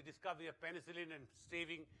led to the discovery of penicillin and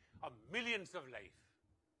saving of millions of lives.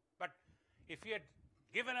 But if he had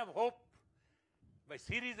given up hope by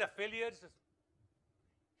series of failures,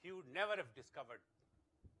 he would never have discovered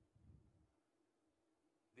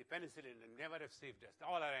the penicillin and never have saved us.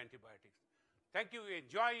 All our antibiotics. Thank you.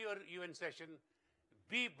 Enjoy your UN session.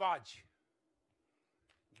 Be barge.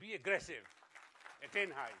 Be aggressive. Attain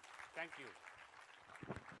high. Thank you.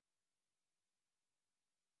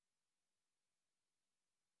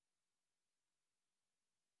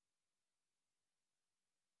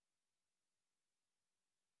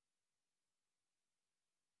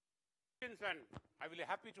 And I will be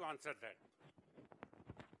happy to answer that.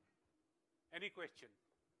 Any question?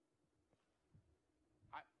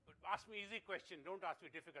 Ask me easy question, don't ask me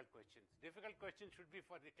difficult questions. Difficult questions should be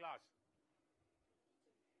for the class.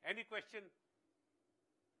 Any question?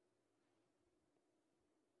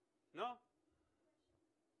 No?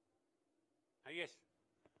 Yes.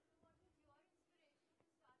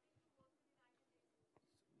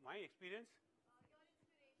 My experience?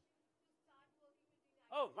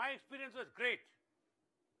 Oh, my experience was great.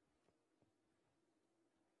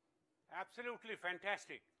 Absolutely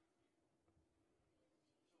fantastic.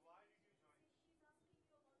 So why did you join? She's asking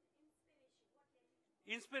you about the inspiration. What led you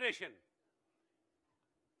to? Inspiration.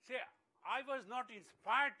 See, I was not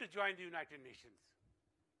inspired to join the United Nations.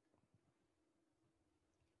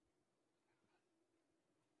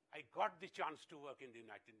 I got the chance to work in the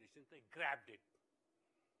United Nations. I grabbed it.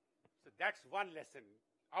 So that's one lesson.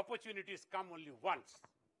 Opportunities come only once.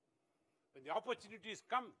 When the opportunities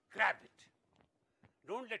come, grab it.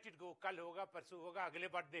 Don't let it go. कल होगा, परसों होगा, अगले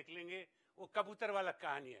बार देख लेंगे. वो कबूतर वाला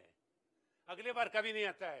कहानी है. अगले बार कभी नहीं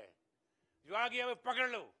आता है. जो आ गया वो पकड़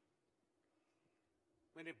लो.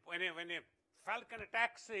 When a falcon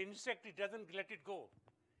attacks an insect, it doesn't let it go.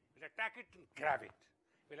 It will attack it and grab it.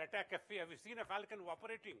 It will attack have you seen a falcon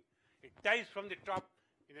operating? It dives from the top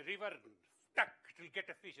in a river, tuck, it will get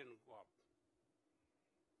a fish and go up.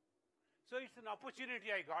 So it's an opportunity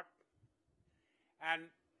I got, and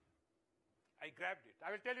I grabbed it.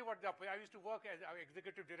 I will tell you what I used to work as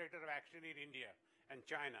executive director of Action in India and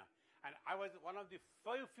China, and I was one of the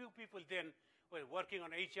few people then who were working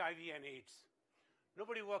on HIV and AIDS.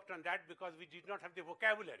 Nobody worked on that because we did not have the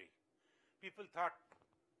vocabulary. People thought,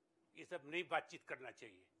 ये सब नहीं बातचीत करना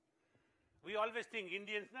चाहिए. We always think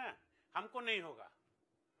Indians ना हमको नहीं होगा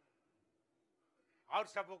और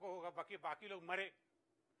सबों को होगा, बाकी लोग मरे,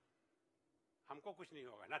 हमको कुछ नहीं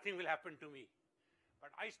होगा. Nothing will happen to me.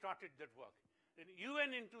 But I started that work. The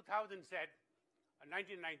UN in 2000 said,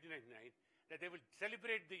 1999, that they will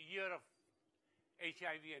celebrate the year of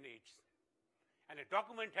HIV and AIDS, and a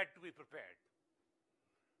document had to be prepared.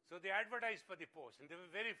 So they advertised for the post, and there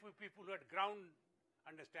were very few people who had ground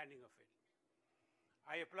understanding of it.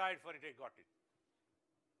 I applied for it, I got it.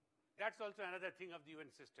 That's also another thing of the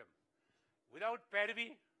UN system. Without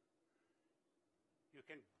parity, you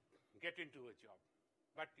can get into a job,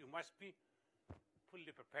 but you must be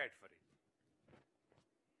fully prepared for it.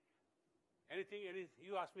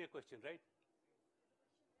 You asked me a question, right?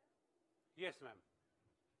 Yes, ma'am.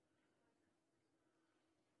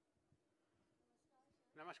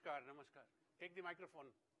 Namaskar. Take the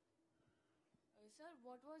microphone. Sir,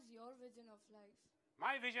 what was your vision of life?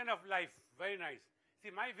 My vision of life, very nice.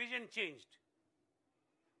 See, my vision changed.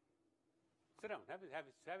 Sit down, have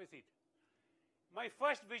a seat. My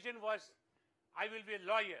first vision was, I will be a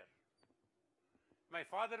lawyer. My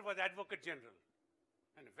father was Advocate General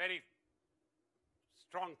and a very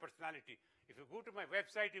strong personality. If you go to my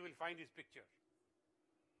website, you will find his picture.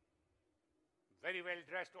 Very well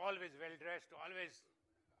dressed, always well dressed, always.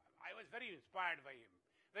 I was very inspired by him,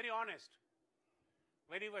 very honest.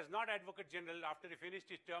 When he was not Advocate General, after he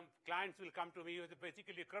finished his term, clients will come to me. He was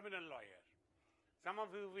basically a criminal lawyer. Some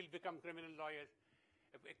of you will become criminal lawyers.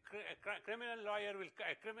 A criminal lawyer will,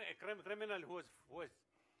 a criminal who was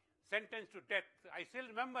sentenced to death. I still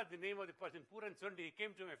remember the name of the person, Puran Sundi. He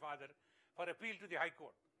came to my father for appeal to the High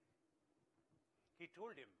Court. He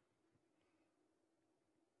told him,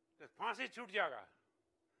 that फांसी छूट जाएगा,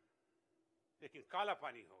 लेकिन काला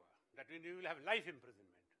पानी होगा. That means you will have life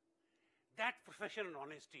imprisonment. That professional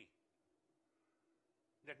honesty,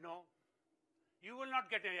 that no, you will not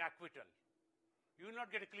get any acquittal. You will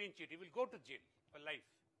not get a clean sheet. You will go to jail for life.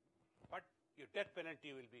 But your death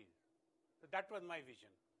penalty will be. So that was my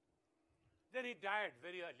vision. Then he died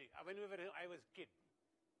very early. I was a kid.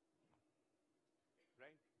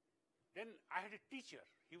 Right? Then I had a teacher.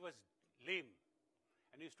 He was lame.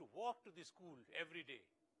 And he used to walk to the school every day.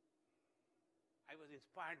 I was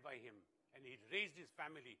inspired by him. And he raised his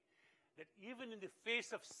family. That even in the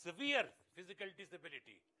face of severe physical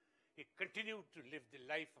disability, he continued to live the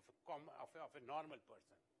life of a normal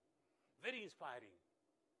person. Very inspiring.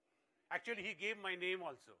 Actually, he gave my name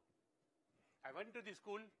also. I went to the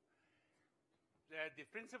school. The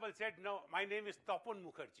principal said, no, my name is Tapan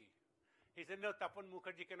Mukherjee. He said, no, Tapan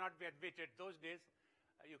Mukherjee cannot be admitted. Those days,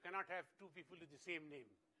 you cannot have two people with the same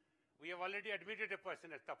name. We have already admitted a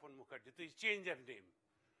person as Tapan Mukherjee, so he's changed their name.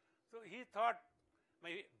 So he thought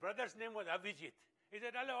my brother's name was Abhijit. He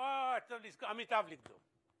said, oh, isko Amitav likh do.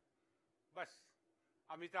 Bas,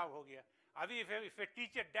 Amitav ho gaya. Abhi, if a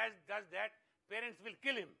teacher does that, parents will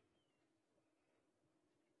kill him.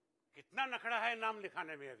 कितना नखड़ा है नाम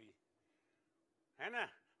लिखाने में अभी, है ना?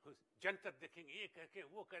 जनता देखेंगे, ये करके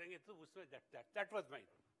वो करेंगे, तो उसमें that was mine.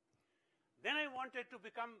 Then I wanted to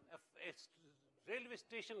become a railway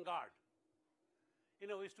station guard. You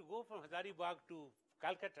know, we used to go from Hazaribagh to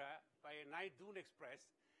Calcutta by a night Doon Express,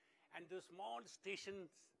 and those small stations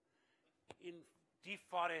in deep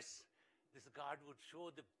forests, this guard would show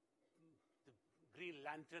the green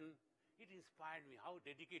lantern. It inspired me how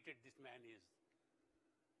dedicated this man is.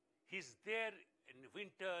 He's there in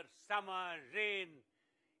winter, summer, rain,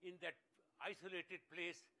 in that isolated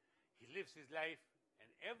place. He lives his life, and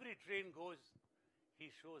every train goes, he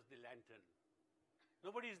shows the lantern.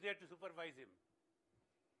 Nobody is there to supervise him.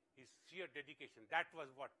 His sheer dedication. That was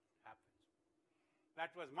what happened.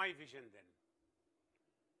 That was my vision then.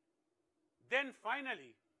 Then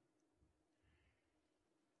finally,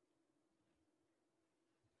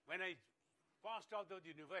 when I passed out of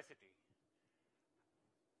the university,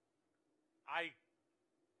 I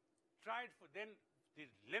tried for then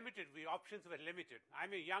the options were limited.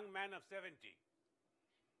 I'm a young man of 70,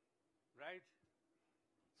 right?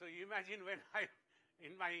 So you imagine when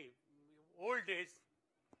in my old days,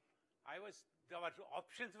 our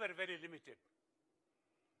options were very limited.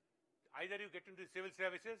 Either you get into civil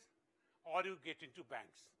services or you get into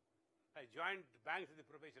banks. I joined the banks as a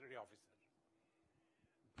probationary officer.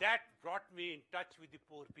 That brought me in touch with the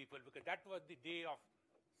poor people, because that was the day of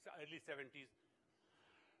early 70s,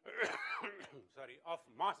 sorry, of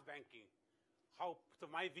mass banking. So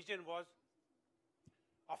my vision was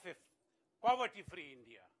of a poverty-free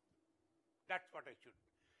India. That's what I should.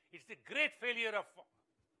 It's the great failure of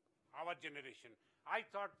our generation. I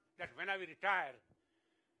thought that when I will retire,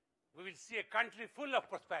 we will see a country full of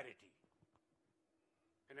prosperity.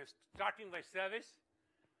 When I'm starting my service,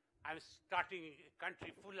 I'm starting a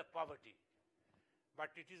country full of poverty.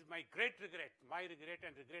 But it is my great regret, my regret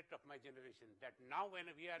and regret of my generation, that now when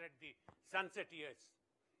we are at the sunset years,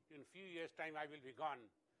 in a few years' time I will be gone,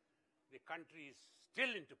 the country is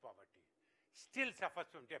still into poverty, still suffers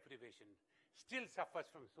from deprivation, still suffers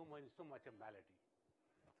from so much of malady.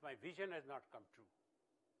 My vision has not come true.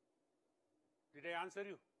 Did I answer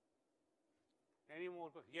you? Any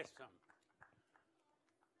more? Yes, Sam.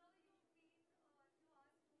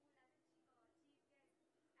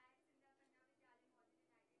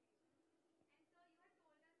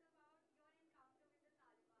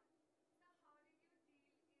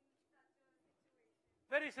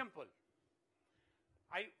 Very simple.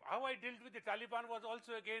 How I dealt with the Taliban was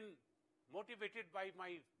also again motivated by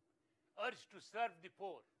my urge to serve the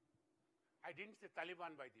poor. I didn't say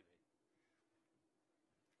Taliban, by the way.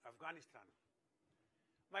 Afghanistan.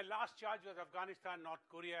 My last charge was Afghanistan, North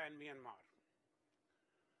Korea and Myanmar.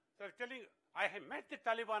 So I was telling you, I have met the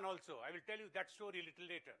Taliban also. I will tell you that story a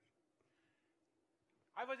little later.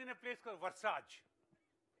 I was in a place called Varsaj.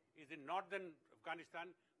 It's in northern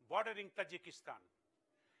Afghanistan, bordering Tajikistan.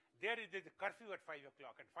 There is a curfew at 5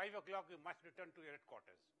 o'clock. At 5 o'clock, you must return to your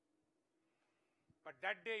headquarters. But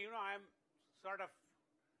that day, I am sort of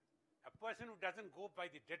a person who doesn't go by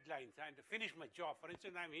the deadlines and to finish my job. For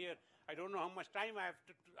instance, I'm here. I don't know how much time I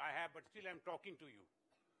have, but still I'm talking to you.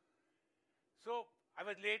 So I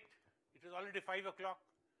was late. It was already 5 o'clock.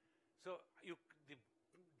 So the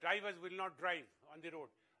drivers will not drive on the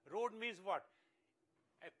road. Road means what?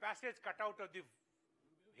 A passage cut out of the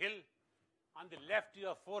hill. On the left,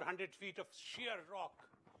 you have 400 feet of sheer rock.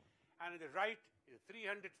 And on the right, is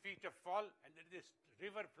 300 feet of fall, and there is this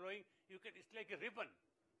river flowing. It's like a ribbon.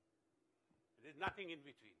 There is nothing in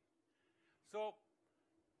between. So,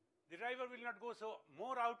 the driver will not go, so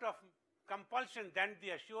more out of compulsion than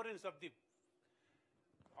the assurance of the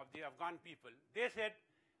Afghan people. They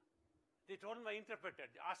told my interpreter,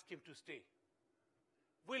 ask him to stay.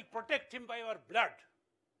 We'll protect him by our blood.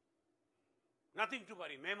 Nothing to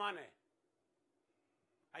worry, mehman hai.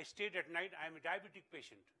 I stayed at night. I am a diabetic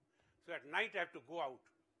patient. So at night I have to go out.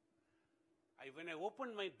 When I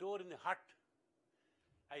opened my door in the hut,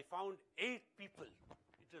 I found 8 people.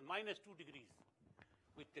 It was minus 2 degrees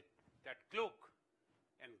with that cloak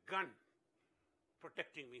and gun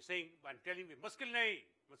protecting me, saying, and telling me, muskil nahi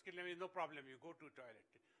is no problem. You go to the toilet.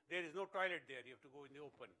 There is no toilet there. You have to go in the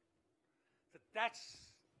open. So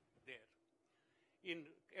that's there. In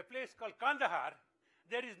a place called Kandahar,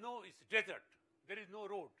 it's desert. There is no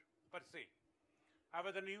road, per se. I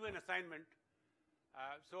was on a UN assignment,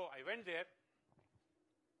 so I went there.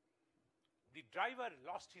 The driver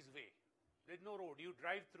lost his way. There is no road. You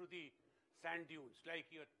drive through the sand dunes,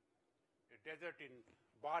 like a desert in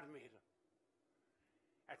Barmer. It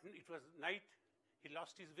was night. He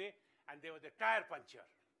lost his way, and there was a tire puncture.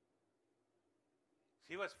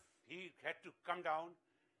 He had to come down.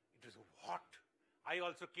 It was hot. I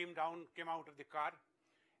also came out of the car.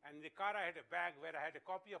 And in the car, I had a bag where I had a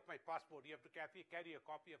copy of my passport. You have to carry a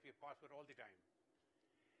copy of your passport all the time.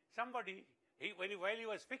 Somebody, while he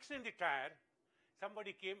was fixing the tire,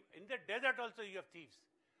 somebody came. In the desert also you have thieves.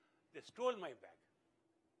 They stole my bag.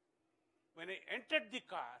 When I entered the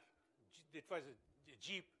car, it was a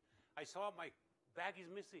jeep, I saw my bag is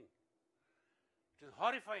missing. It was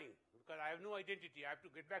horrifying because I have no identity. I have to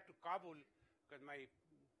get back to Kabul because my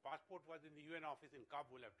passport was in the UN office in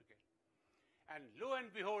Kabul. I have to get. And lo and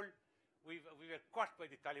behold, we were caught by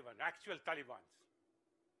the Taliban, actual Talibans.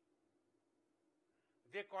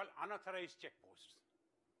 They call unauthorized checkposts.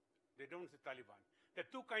 They don't say Taliban. There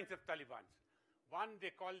are 2 kinds of Talibans. One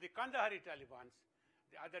they call the Kandahari Talibans,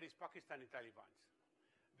 the other is Pakistani Talibans.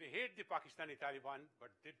 They hate the Pakistani Taliban,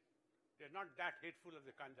 but they're not that hateful of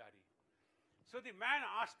the Kandahari. So the man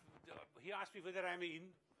asked me whether I'm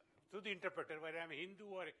through the interpreter, whether I'm a Hindu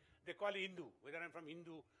or they call it Hindu, whether I'm from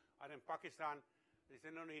Hindu or in Pakistan. They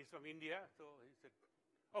said, no, he's from India. So he said,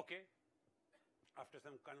 okay. After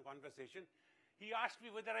some conversation, he asked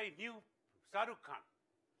me whether I knew Shah Rukh Khan.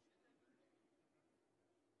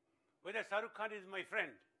 whether Shah Rukh Khan is my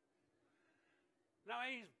friend. Now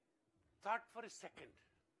I thought for a second,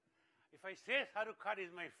 if I say Shah Rukh Khan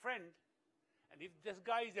is my friend, and if this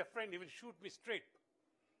guy is a friend, he will shoot me straight.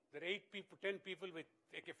 There are 8 people, 10 people with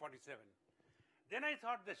AK-47. Then I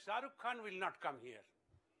thought that Shah Rukh Khan will not come here,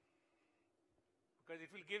 because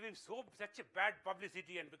it will give him such a bad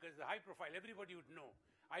publicity, and because the high profile, everybody would know.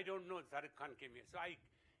 I don't know Shah Rukh Khan came here. So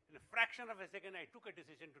in a fraction of a second, I took a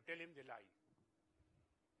decision to tell him the lie.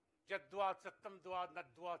 Jadduat sattam duat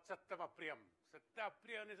nadduat sattam apriyam. Satya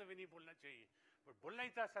अप्रिय होने से भी नहीं बोलना चाहिए, but बोलना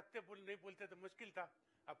ही था. सत्य नहीं बोलते तो मुश्किल था,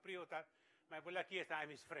 अप्रिय होता. मैं बोला कि yes, I am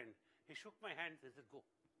his friend. He shook my hand. He said, go.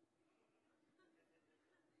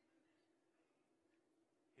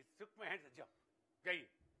 He shook my hand and said, जाइए.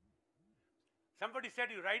 Somebody said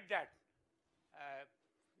you write that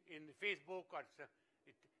in Facebook or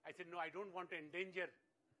I said no, I don't want to endanger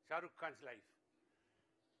Shah Rukh Khan's life.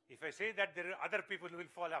 If I say that, there are other people who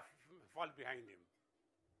will fall behind him.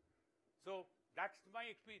 So that's my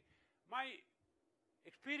experience. My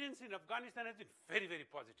experience in Afghanistan has been very, very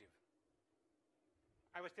positive.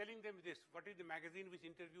 I was telling them this. What is the magazine which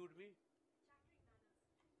interviewed me?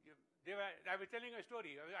 I was telling a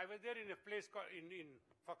story. I was there in a place called in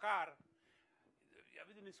Fakar. I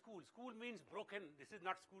was in a school. School means broken. This is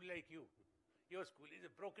not school like you. Your school is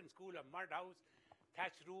a broken school, a mud house,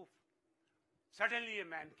 thatched roof. Suddenly a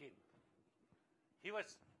man came. He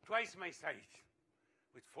was twice my size,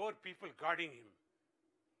 with 4 people guarding him.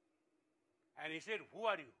 And he said, who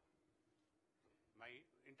are you?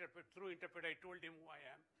 Through interpreter, I told him who I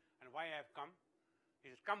am and why I have come. He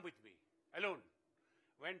said, come with me, alone.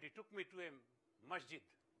 He took me to a masjid.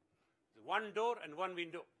 1 door and 1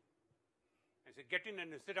 window. I said, get in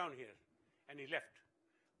and sit down here. And he left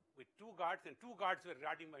with 2 guards, and 2 guards were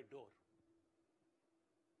guarding my door.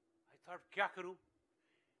 I thought, kya karu?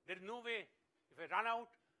 There is no way. If I run out,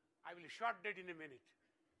 I will be shot dead in a minute.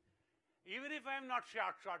 Even if I am not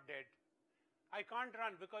shot dead, I can't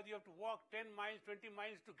run because you have to walk 10 miles, 20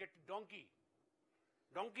 miles to get to donkey.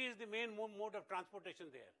 Donkey is the main mode of transportation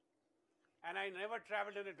there. And I never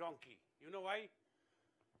traveled on a donkey. You know why?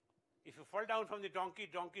 If you fall down from the donkey,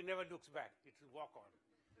 donkey never looks back. It will walk on.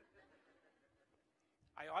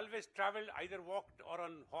 I always traveled either walked or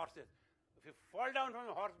on horses. If you fall down from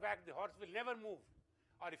a horseback, the horse will never move.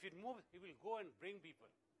 Or if it moves, he will go and bring people.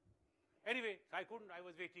 Anyway, I couldn't. I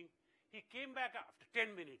was waiting. He came back after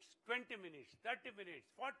 10 minutes, 20 minutes, 30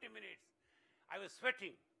 minutes, 40 minutes. I was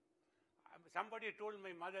sweating. Somebody told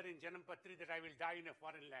my mother in Janampatri that I will die in a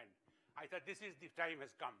foreign land. I thought this is the time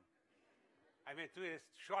has come. I went through a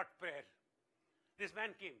short prayer. This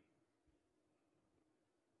man came.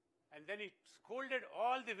 And then he scolded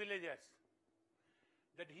all the villagers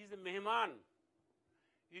that he's a mehman.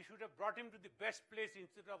 You should have brought him to the best place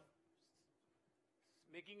instead of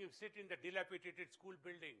making him sit in the dilapidated school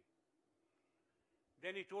building.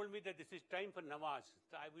 Then he told me that this is time for namaz.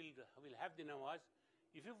 So I will have the namaz.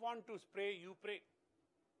 If you want to pray, you pray.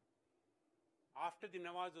 After the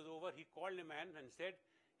namaz was over, he called a man and said,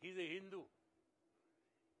 he's a Hindu.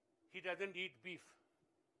 He doesn't eat beef.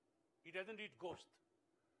 He doesn't eat ghost.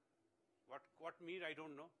 What mean, I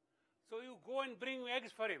don't know. So you go and bring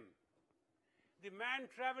eggs for him. The man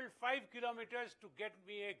traveled 5 kilometers to get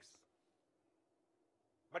me eggs.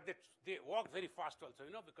 But they walk very fast also,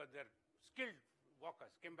 because they're skilled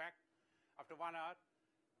walkers. Came back after 1 hour.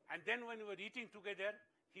 And then when we were eating together,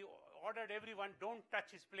 he ordered everyone, don't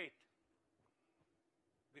touch his plate.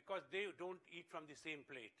 Because they don't eat from the same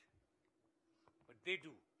plate. But they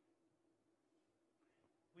do.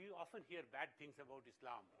 We often hear bad things about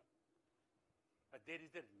Islam. But there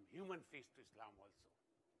is a human face to Islam also.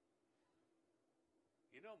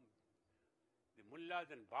 The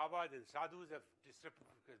mullahs and babas and sadhus have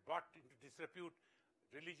brought into disrepute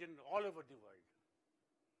religion all over the world.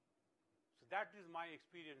 So that is my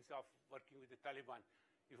experience of working with the Taliban.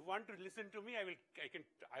 If you want to listen to me,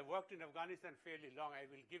 I worked in Afghanistan fairly long. I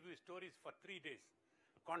will give you stories for 3 days,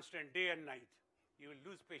 constant day and night. You will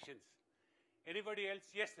lose patience. Anybody else?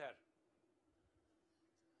 Yes, sir.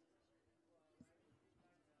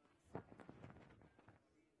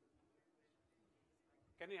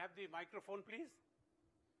 Can you have the microphone, please?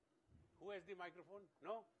 Who has the microphone?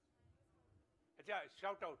 No? Achha,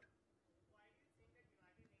 shout out.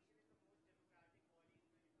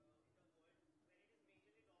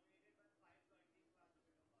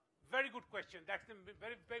 Very good question. That's a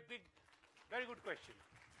very, very big, very good question.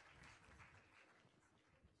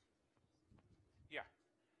 Yeah.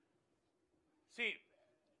 See,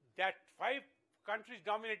 that 5 countries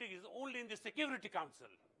dominating is only in the Security Council.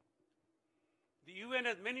 The UN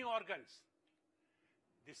has many organs.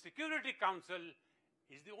 The Security Council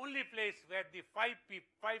is the only place where the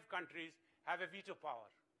five countries have a veto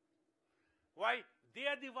power. Why? They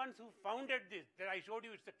are the ones who founded this. That I showed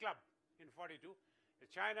you, it's a club in 42.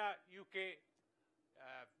 China, UK,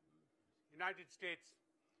 United States,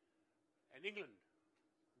 and England,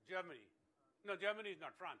 Germany. No, Germany is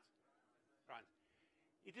not, France. France.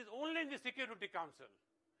 It is only in the Security Council.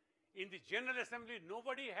 In the General Assembly,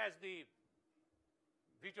 nobody has the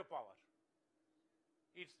veto power.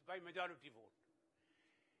 It's by majority vote.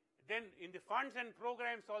 Then in the funds and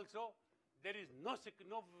programs also, there is no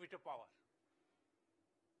veto power.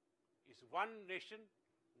 It's one nation,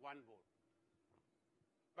 one vote.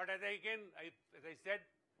 But as I said,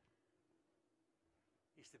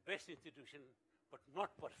 it's the best institution, but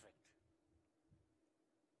not perfect.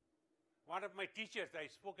 One of my teachers, I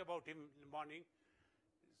spoke about him in the morning,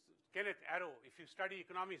 Kenneth Arrow. If you study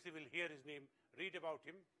economics, you will hear his name, read about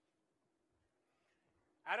him.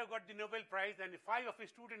 Arrow got the Nobel Prize, and 5 of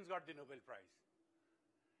his students got the Nobel Prize.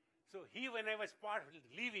 So he, when I was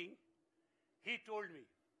leaving, he told me,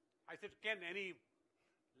 I said, Ken, any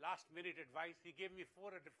last-minute advice? He gave me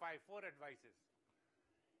four advices.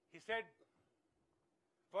 He said,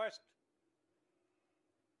 first,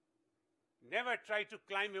 never try to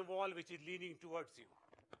climb a wall which is leaning towards you.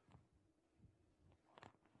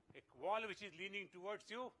 A wall which is leaning towards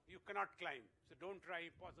you, you cannot climb. So don't try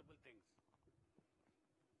impossible things.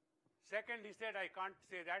 Second, he said, I can't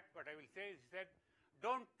say that, but I will say, he said,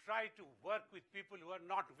 don't try to work with people who are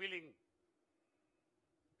not willing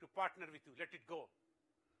to partner with you. Let it go.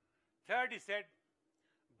 Third, he said,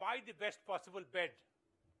 buy the best possible bed.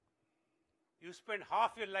 You spend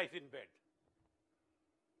half your life in bed.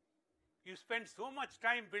 You spend so much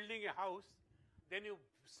time building a house, then you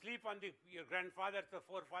sleep on your grandfather's or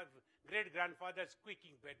 4 or 5 great-grandfather's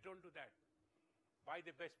squeaking bed. Don't do that. Buy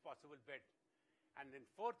the best possible bed. And then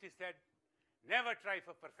fourth, he said, never try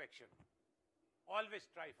for perfection. Always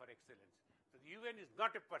try for excellence. So the UN is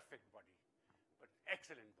not a perfect body, but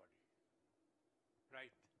excellent body.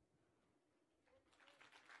 Right?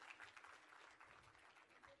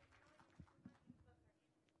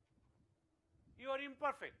 You are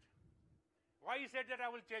imperfect. Why he said that,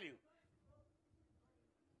 I will tell you.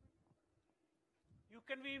 You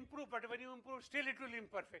can be improved, but when you improve, still it will be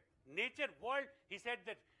imperfect. Nature, world, he said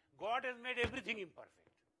that God has made everything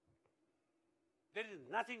imperfect. There is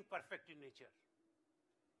nothing perfect in nature.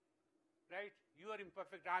 Right? You are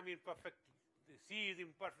imperfect, I am imperfect. The sea is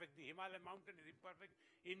imperfect, the Himalaya mountain is imperfect,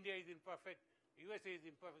 India is imperfect, USA is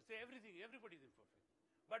imperfect. So everybody is imperfect.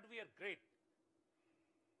 But we are great.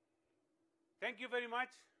 Thank you very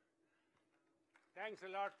much. Thanks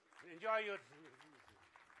a lot. Enjoy your...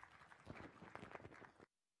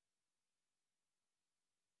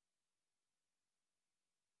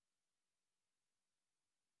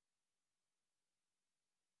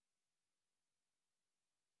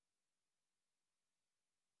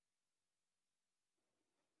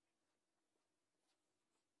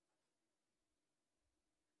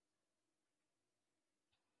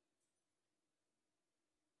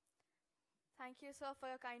 Thank you, sir, for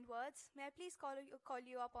your kind words. May I please call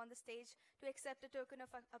you up on the stage to accept a token of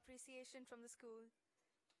appreciation from the school?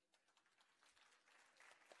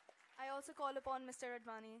 I also call upon Mr.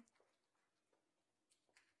 Advani.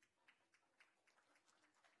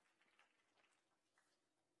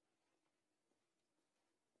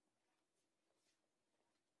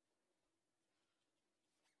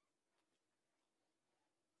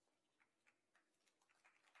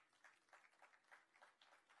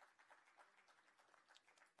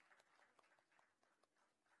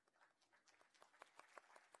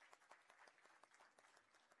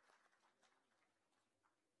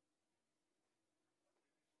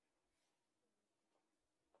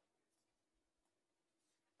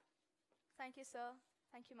 Thank you, sir.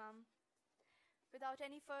 Thank you, ma'am. Without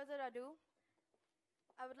any further ado,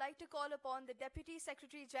 I would like to call upon the Deputy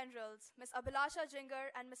Secretary Generals, Ms. Abhilasha Jinger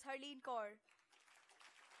and Ms. Harleen Kaur.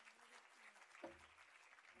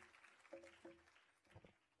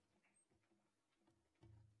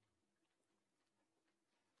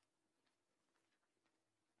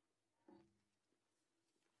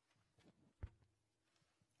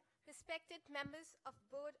 Respected members of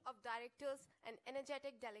Board of Directors and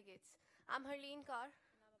energetic delegates, I'm Harleen Kaur.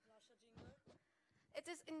 It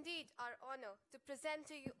is indeed our honor to present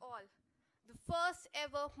to you all the first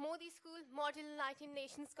ever Modi School Model United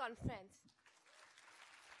Nations Conference.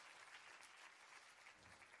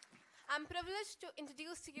 I'm privileged to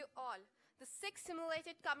introduce to you all the 6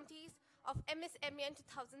 simulated committees of MSMUN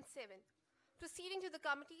 2007. Proceeding to the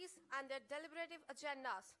committees and their deliberative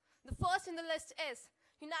agendas, the first in the list is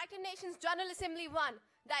United Nations General Assembly 1,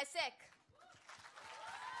 Dissect.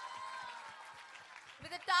 With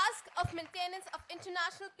the task of maintenance of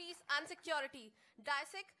international peace and security,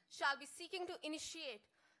 DISEC shall be seeking to initiate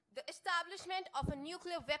the establishment of a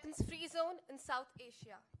nuclear weapons-free zone in South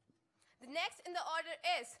Asia. The next in the order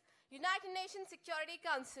is United Nations Security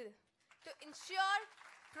Council to ensure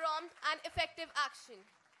prompt and effective action.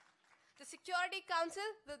 The Security Council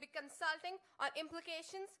will be consulting on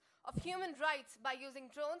implications of human rights by using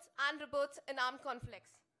drones and robots in armed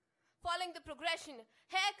conflicts. Following the progression,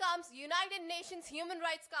 here comes United Nations Human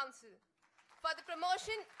Rights Council. For the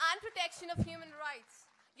promotion and protection of human rights,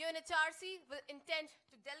 UNHRC will intend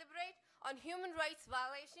to deliberate on human rights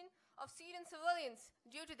violation of Syrian civilians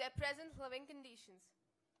due to their present living conditions.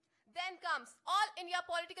 Then comes all India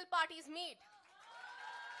political parties meet.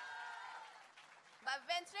 By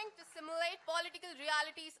venturing to simulate political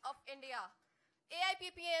realities of India,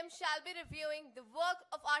 AIPPM shall be reviewing the work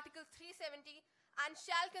of Article 370 and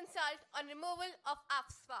shall consult on removal of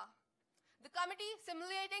AFSPA. The committee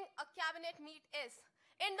simulating a cabinet meet is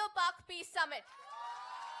Indo-Pak Peace Summit.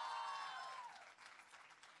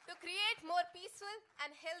 To create more peaceful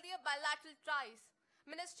and healthier bilateral ties,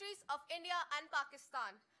 ministries of India and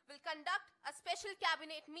Pakistan will conduct a special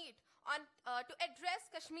cabinet meet to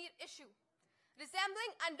address Kashmir issue.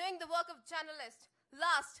 Resembling and doing the work of journalists,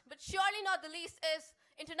 last but surely not the least is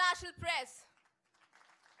international press.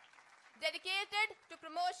 Dedicated to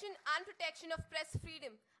promotion and protection of press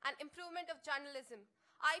freedom and improvement of journalism,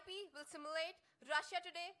 IP will simulate Russia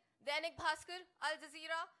Today, Dainik Bhaskar, Al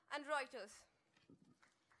Jazeera, and Reuters.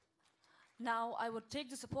 Now, I would take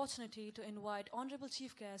this opportunity to invite Honorable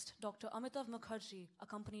Chief Guest Dr. Amitav Mukherjee,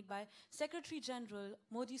 accompanied by Secretary General,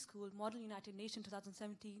 Modi School, Model United Nations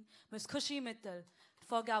 2017, Ms. Khushi Mittal,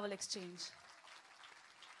 for gavel exchange.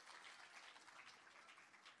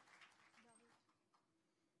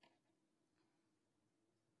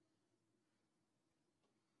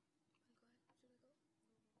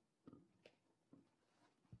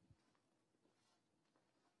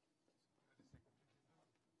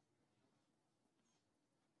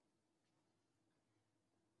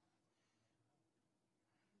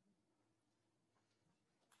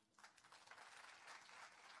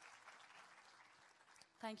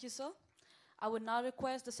 Thank you, sir. I would now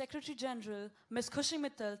request the Secretary General, Ms. Khushi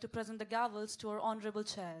Mittal, to present the gavels to our honorable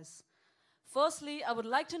chairs. Firstly, I would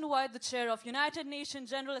like to invite the Chair of United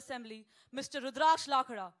Nations General Assembly, Mr. Rudraksh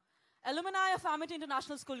Lakara, alumni of Amity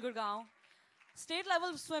International School, Gurgaon,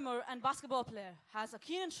 state-level swimmer and basketball player, has a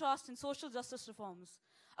keen interest in social justice reforms,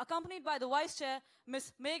 accompanied by the Vice Chair,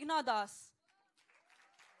 Ms. Meghna Das.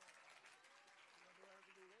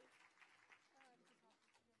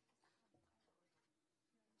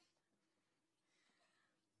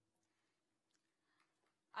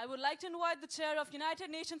 I would like to invite the Chair of United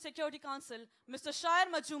Nations Security Council, Mr. Shair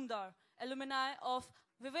Majumdar, alumni of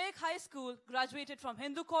Vivek High School, graduated from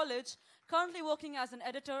Hindu College, currently working as an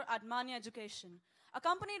editor at Mani Education,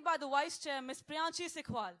 accompanied by the Vice Chair, Ms. Priyanshi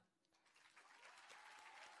Sikhwal.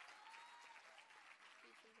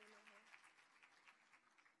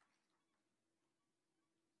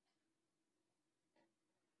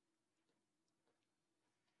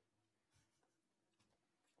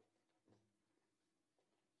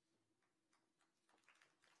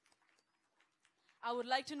 I would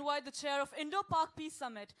like to invite the Chair of Indo-Pak Peace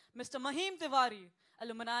Summit, Mr. Mahim Tiwari,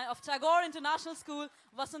 alumni of Tagore International School,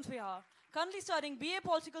 Vasant Vihar, currently studying BA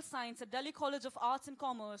Political Science at Delhi College of Arts and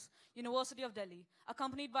Commerce, University of Delhi,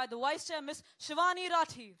 accompanied by the Vice Chair, Ms. Shivani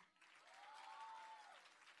Rathi.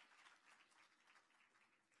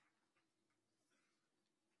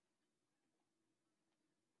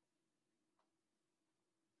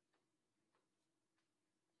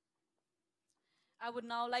 I would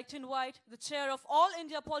now like to invite the Chair of All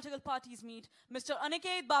India Political Parties meet, Mr.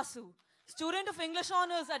 Aniket Basu, student of English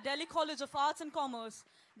Honours at Delhi College of Arts and Commerce,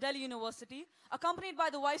 Delhi University, accompanied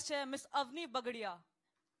by the Vice Chair, Ms. Avni Bagadia.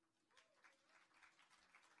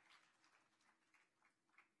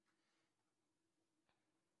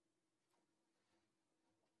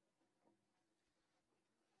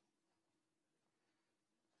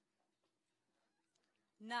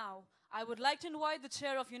 Now, I would like to invite the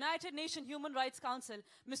Chair of United Nations Human Rights Council,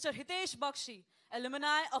 Mr. Hitesh Bakshi,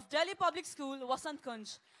 alumni of Delhi Public School, Vasant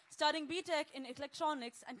Kunj, studying BTech in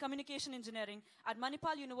Electronics and Communication Engineering at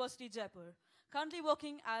Manipal University, Jaipur, currently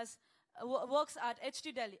works at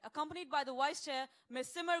HT Delhi, accompanied by the Vice Chair, Ms.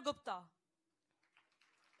 Simar Gupta.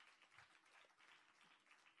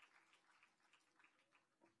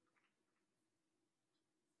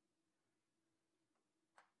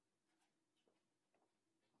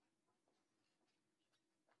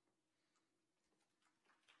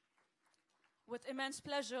 With immense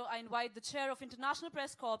pleasure, I invite the Chair of International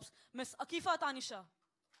Press Corps, Ms. Akifa Tanisha.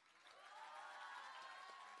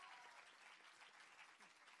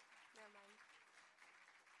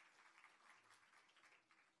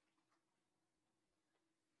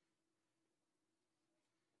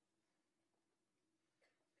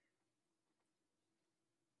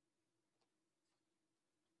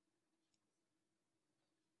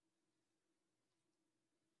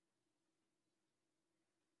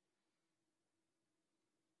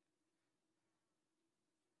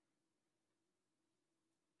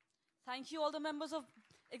 Thank you, all the members of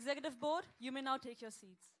Executive Board. You may now take your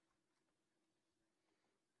seats.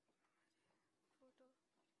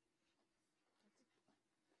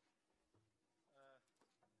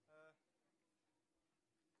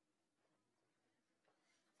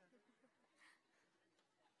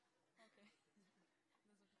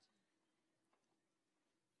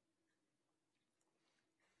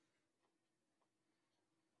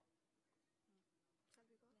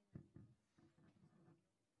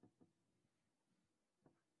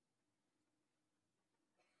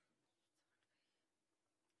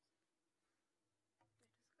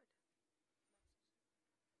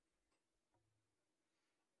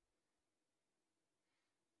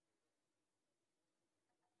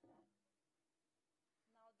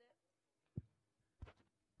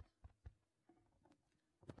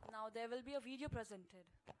 Now there will be a video presented.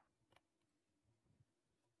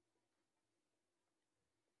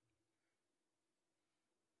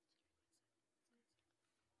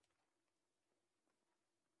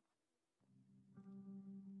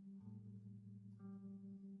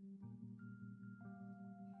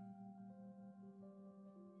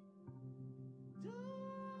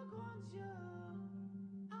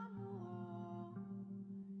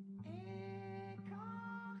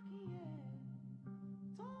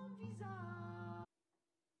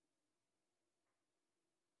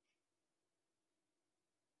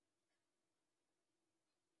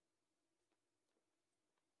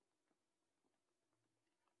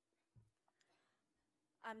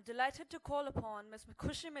 I'm delighted to call upon Ms.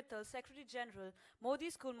 Khushi Mittal, Secretary General, Modi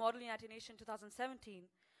School Model United Nations 2017.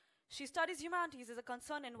 She studies humanities as a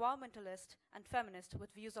concerned environmentalist and feminist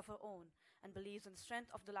with views of her own and believes in the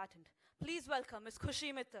strength of the latent. Please welcome Ms.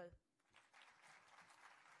 Khushi Mittal.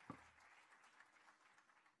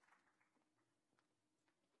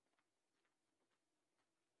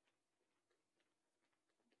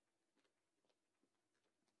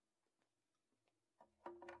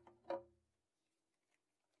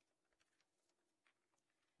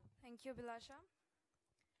 Thank you, Bilasha.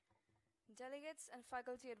 Delegates and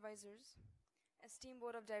faculty advisors, esteemed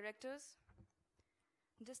Board of Directors,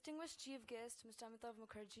 distinguished Chief Guest, Mr. Amitav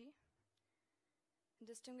Mukherjee,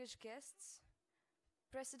 distinguished guests,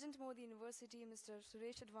 President Modi University, Mr.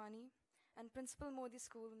 Suresh Advani, and Principal Modi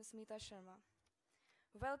School, Ms. Meeta Sharma.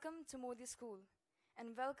 Welcome to Modi School,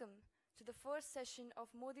 and welcome to the first session of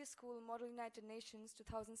Modi School Model United Nations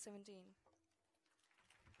 2017.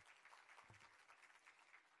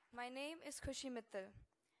 My name is Khushi Mittal,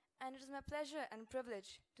 and it is my pleasure and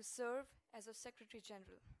privilege to serve as a Secretary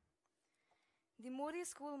General. The Modi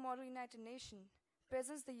School Model United Nations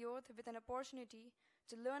presents the youth with an opportunity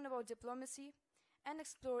to learn about diplomacy and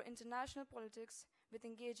explore international politics with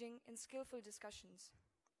engaging in skillful discussions.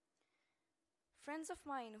 Friends of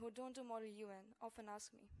mine who don't do Model UN often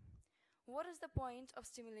ask me, what is the point of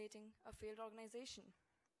stimulating a failed organization?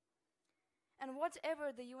 And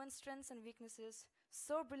whatever the UN strengths and weaknesses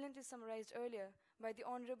so brilliantly summarized earlier by the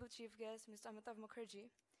Honorable Chief Guest, Mr. Amitav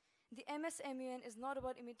Mukherjee, the MSMUN is not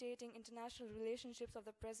about imitating international relationships of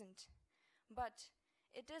the present, but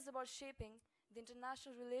it is about shaping the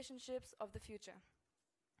international relationships of the future.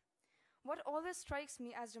 What always strikes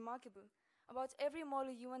me as remarkable about every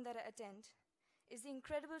Model UN that I attend is the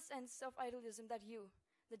incredible sense of idealism that you,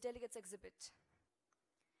 the delegates, exhibit.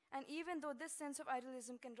 And even though this sense of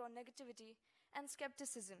idealism can draw negativity and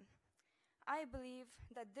skepticism, I believe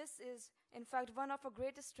that this is, in fact, one of our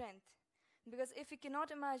greatest strengths, because if we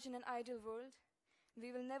cannot imagine an ideal world,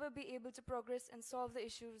 we will never be able to progress and solve the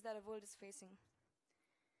issues that our world is facing.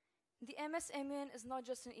 The MSMUN is not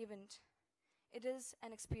just an event, it is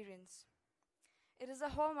an experience. It is a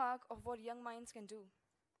hallmark of what young minds can do.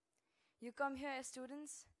 You come here as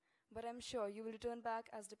students, but I'm sure you will return back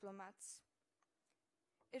as diplomats.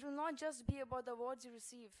 It will not just be about the awards you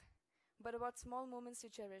receive, but about small moments you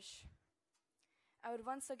cherish. I would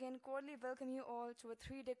once again cordially welcome you all to a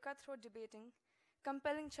 3-day cutthroat debating,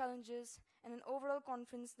 compelling challenges, and an overall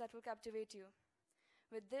conference that will captivate you.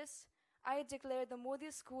 With this, I declare the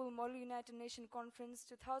Modi School Model United Nations Conference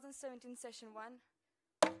 2017 Session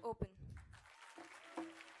 1 open.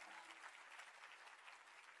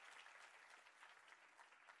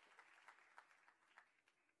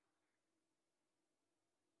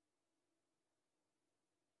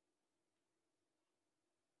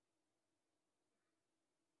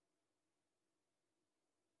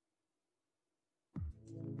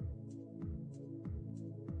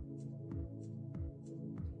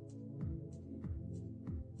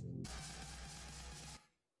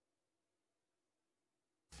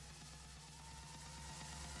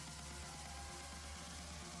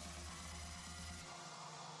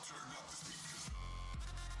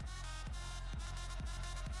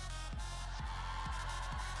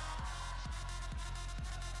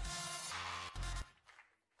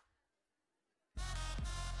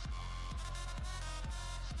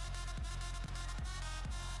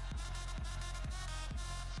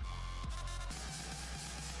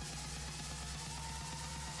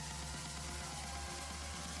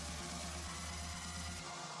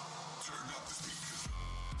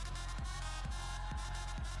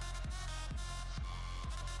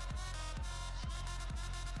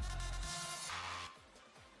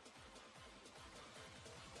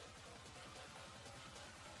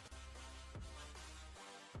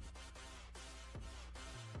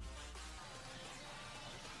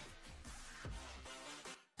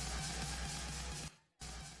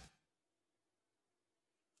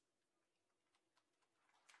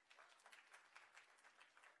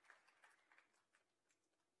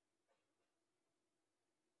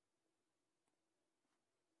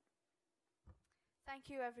 Thank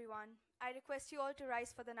you, everyone. I request you all to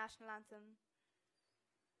rise for the national anthem.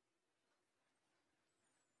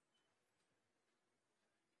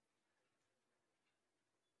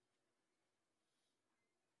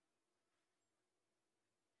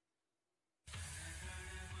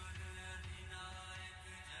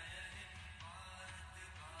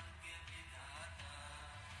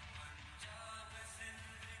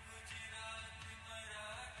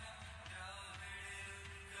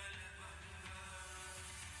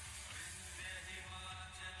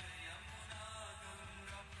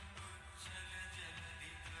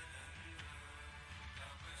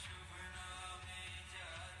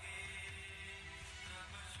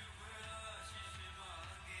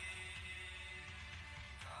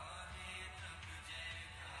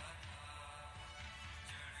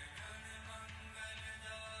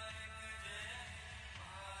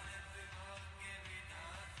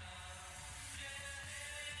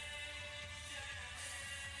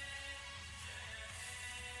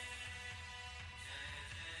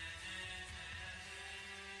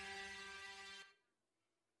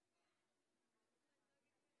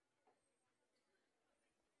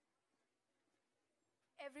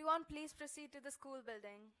 Everyone, please proceed to the school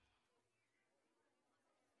building.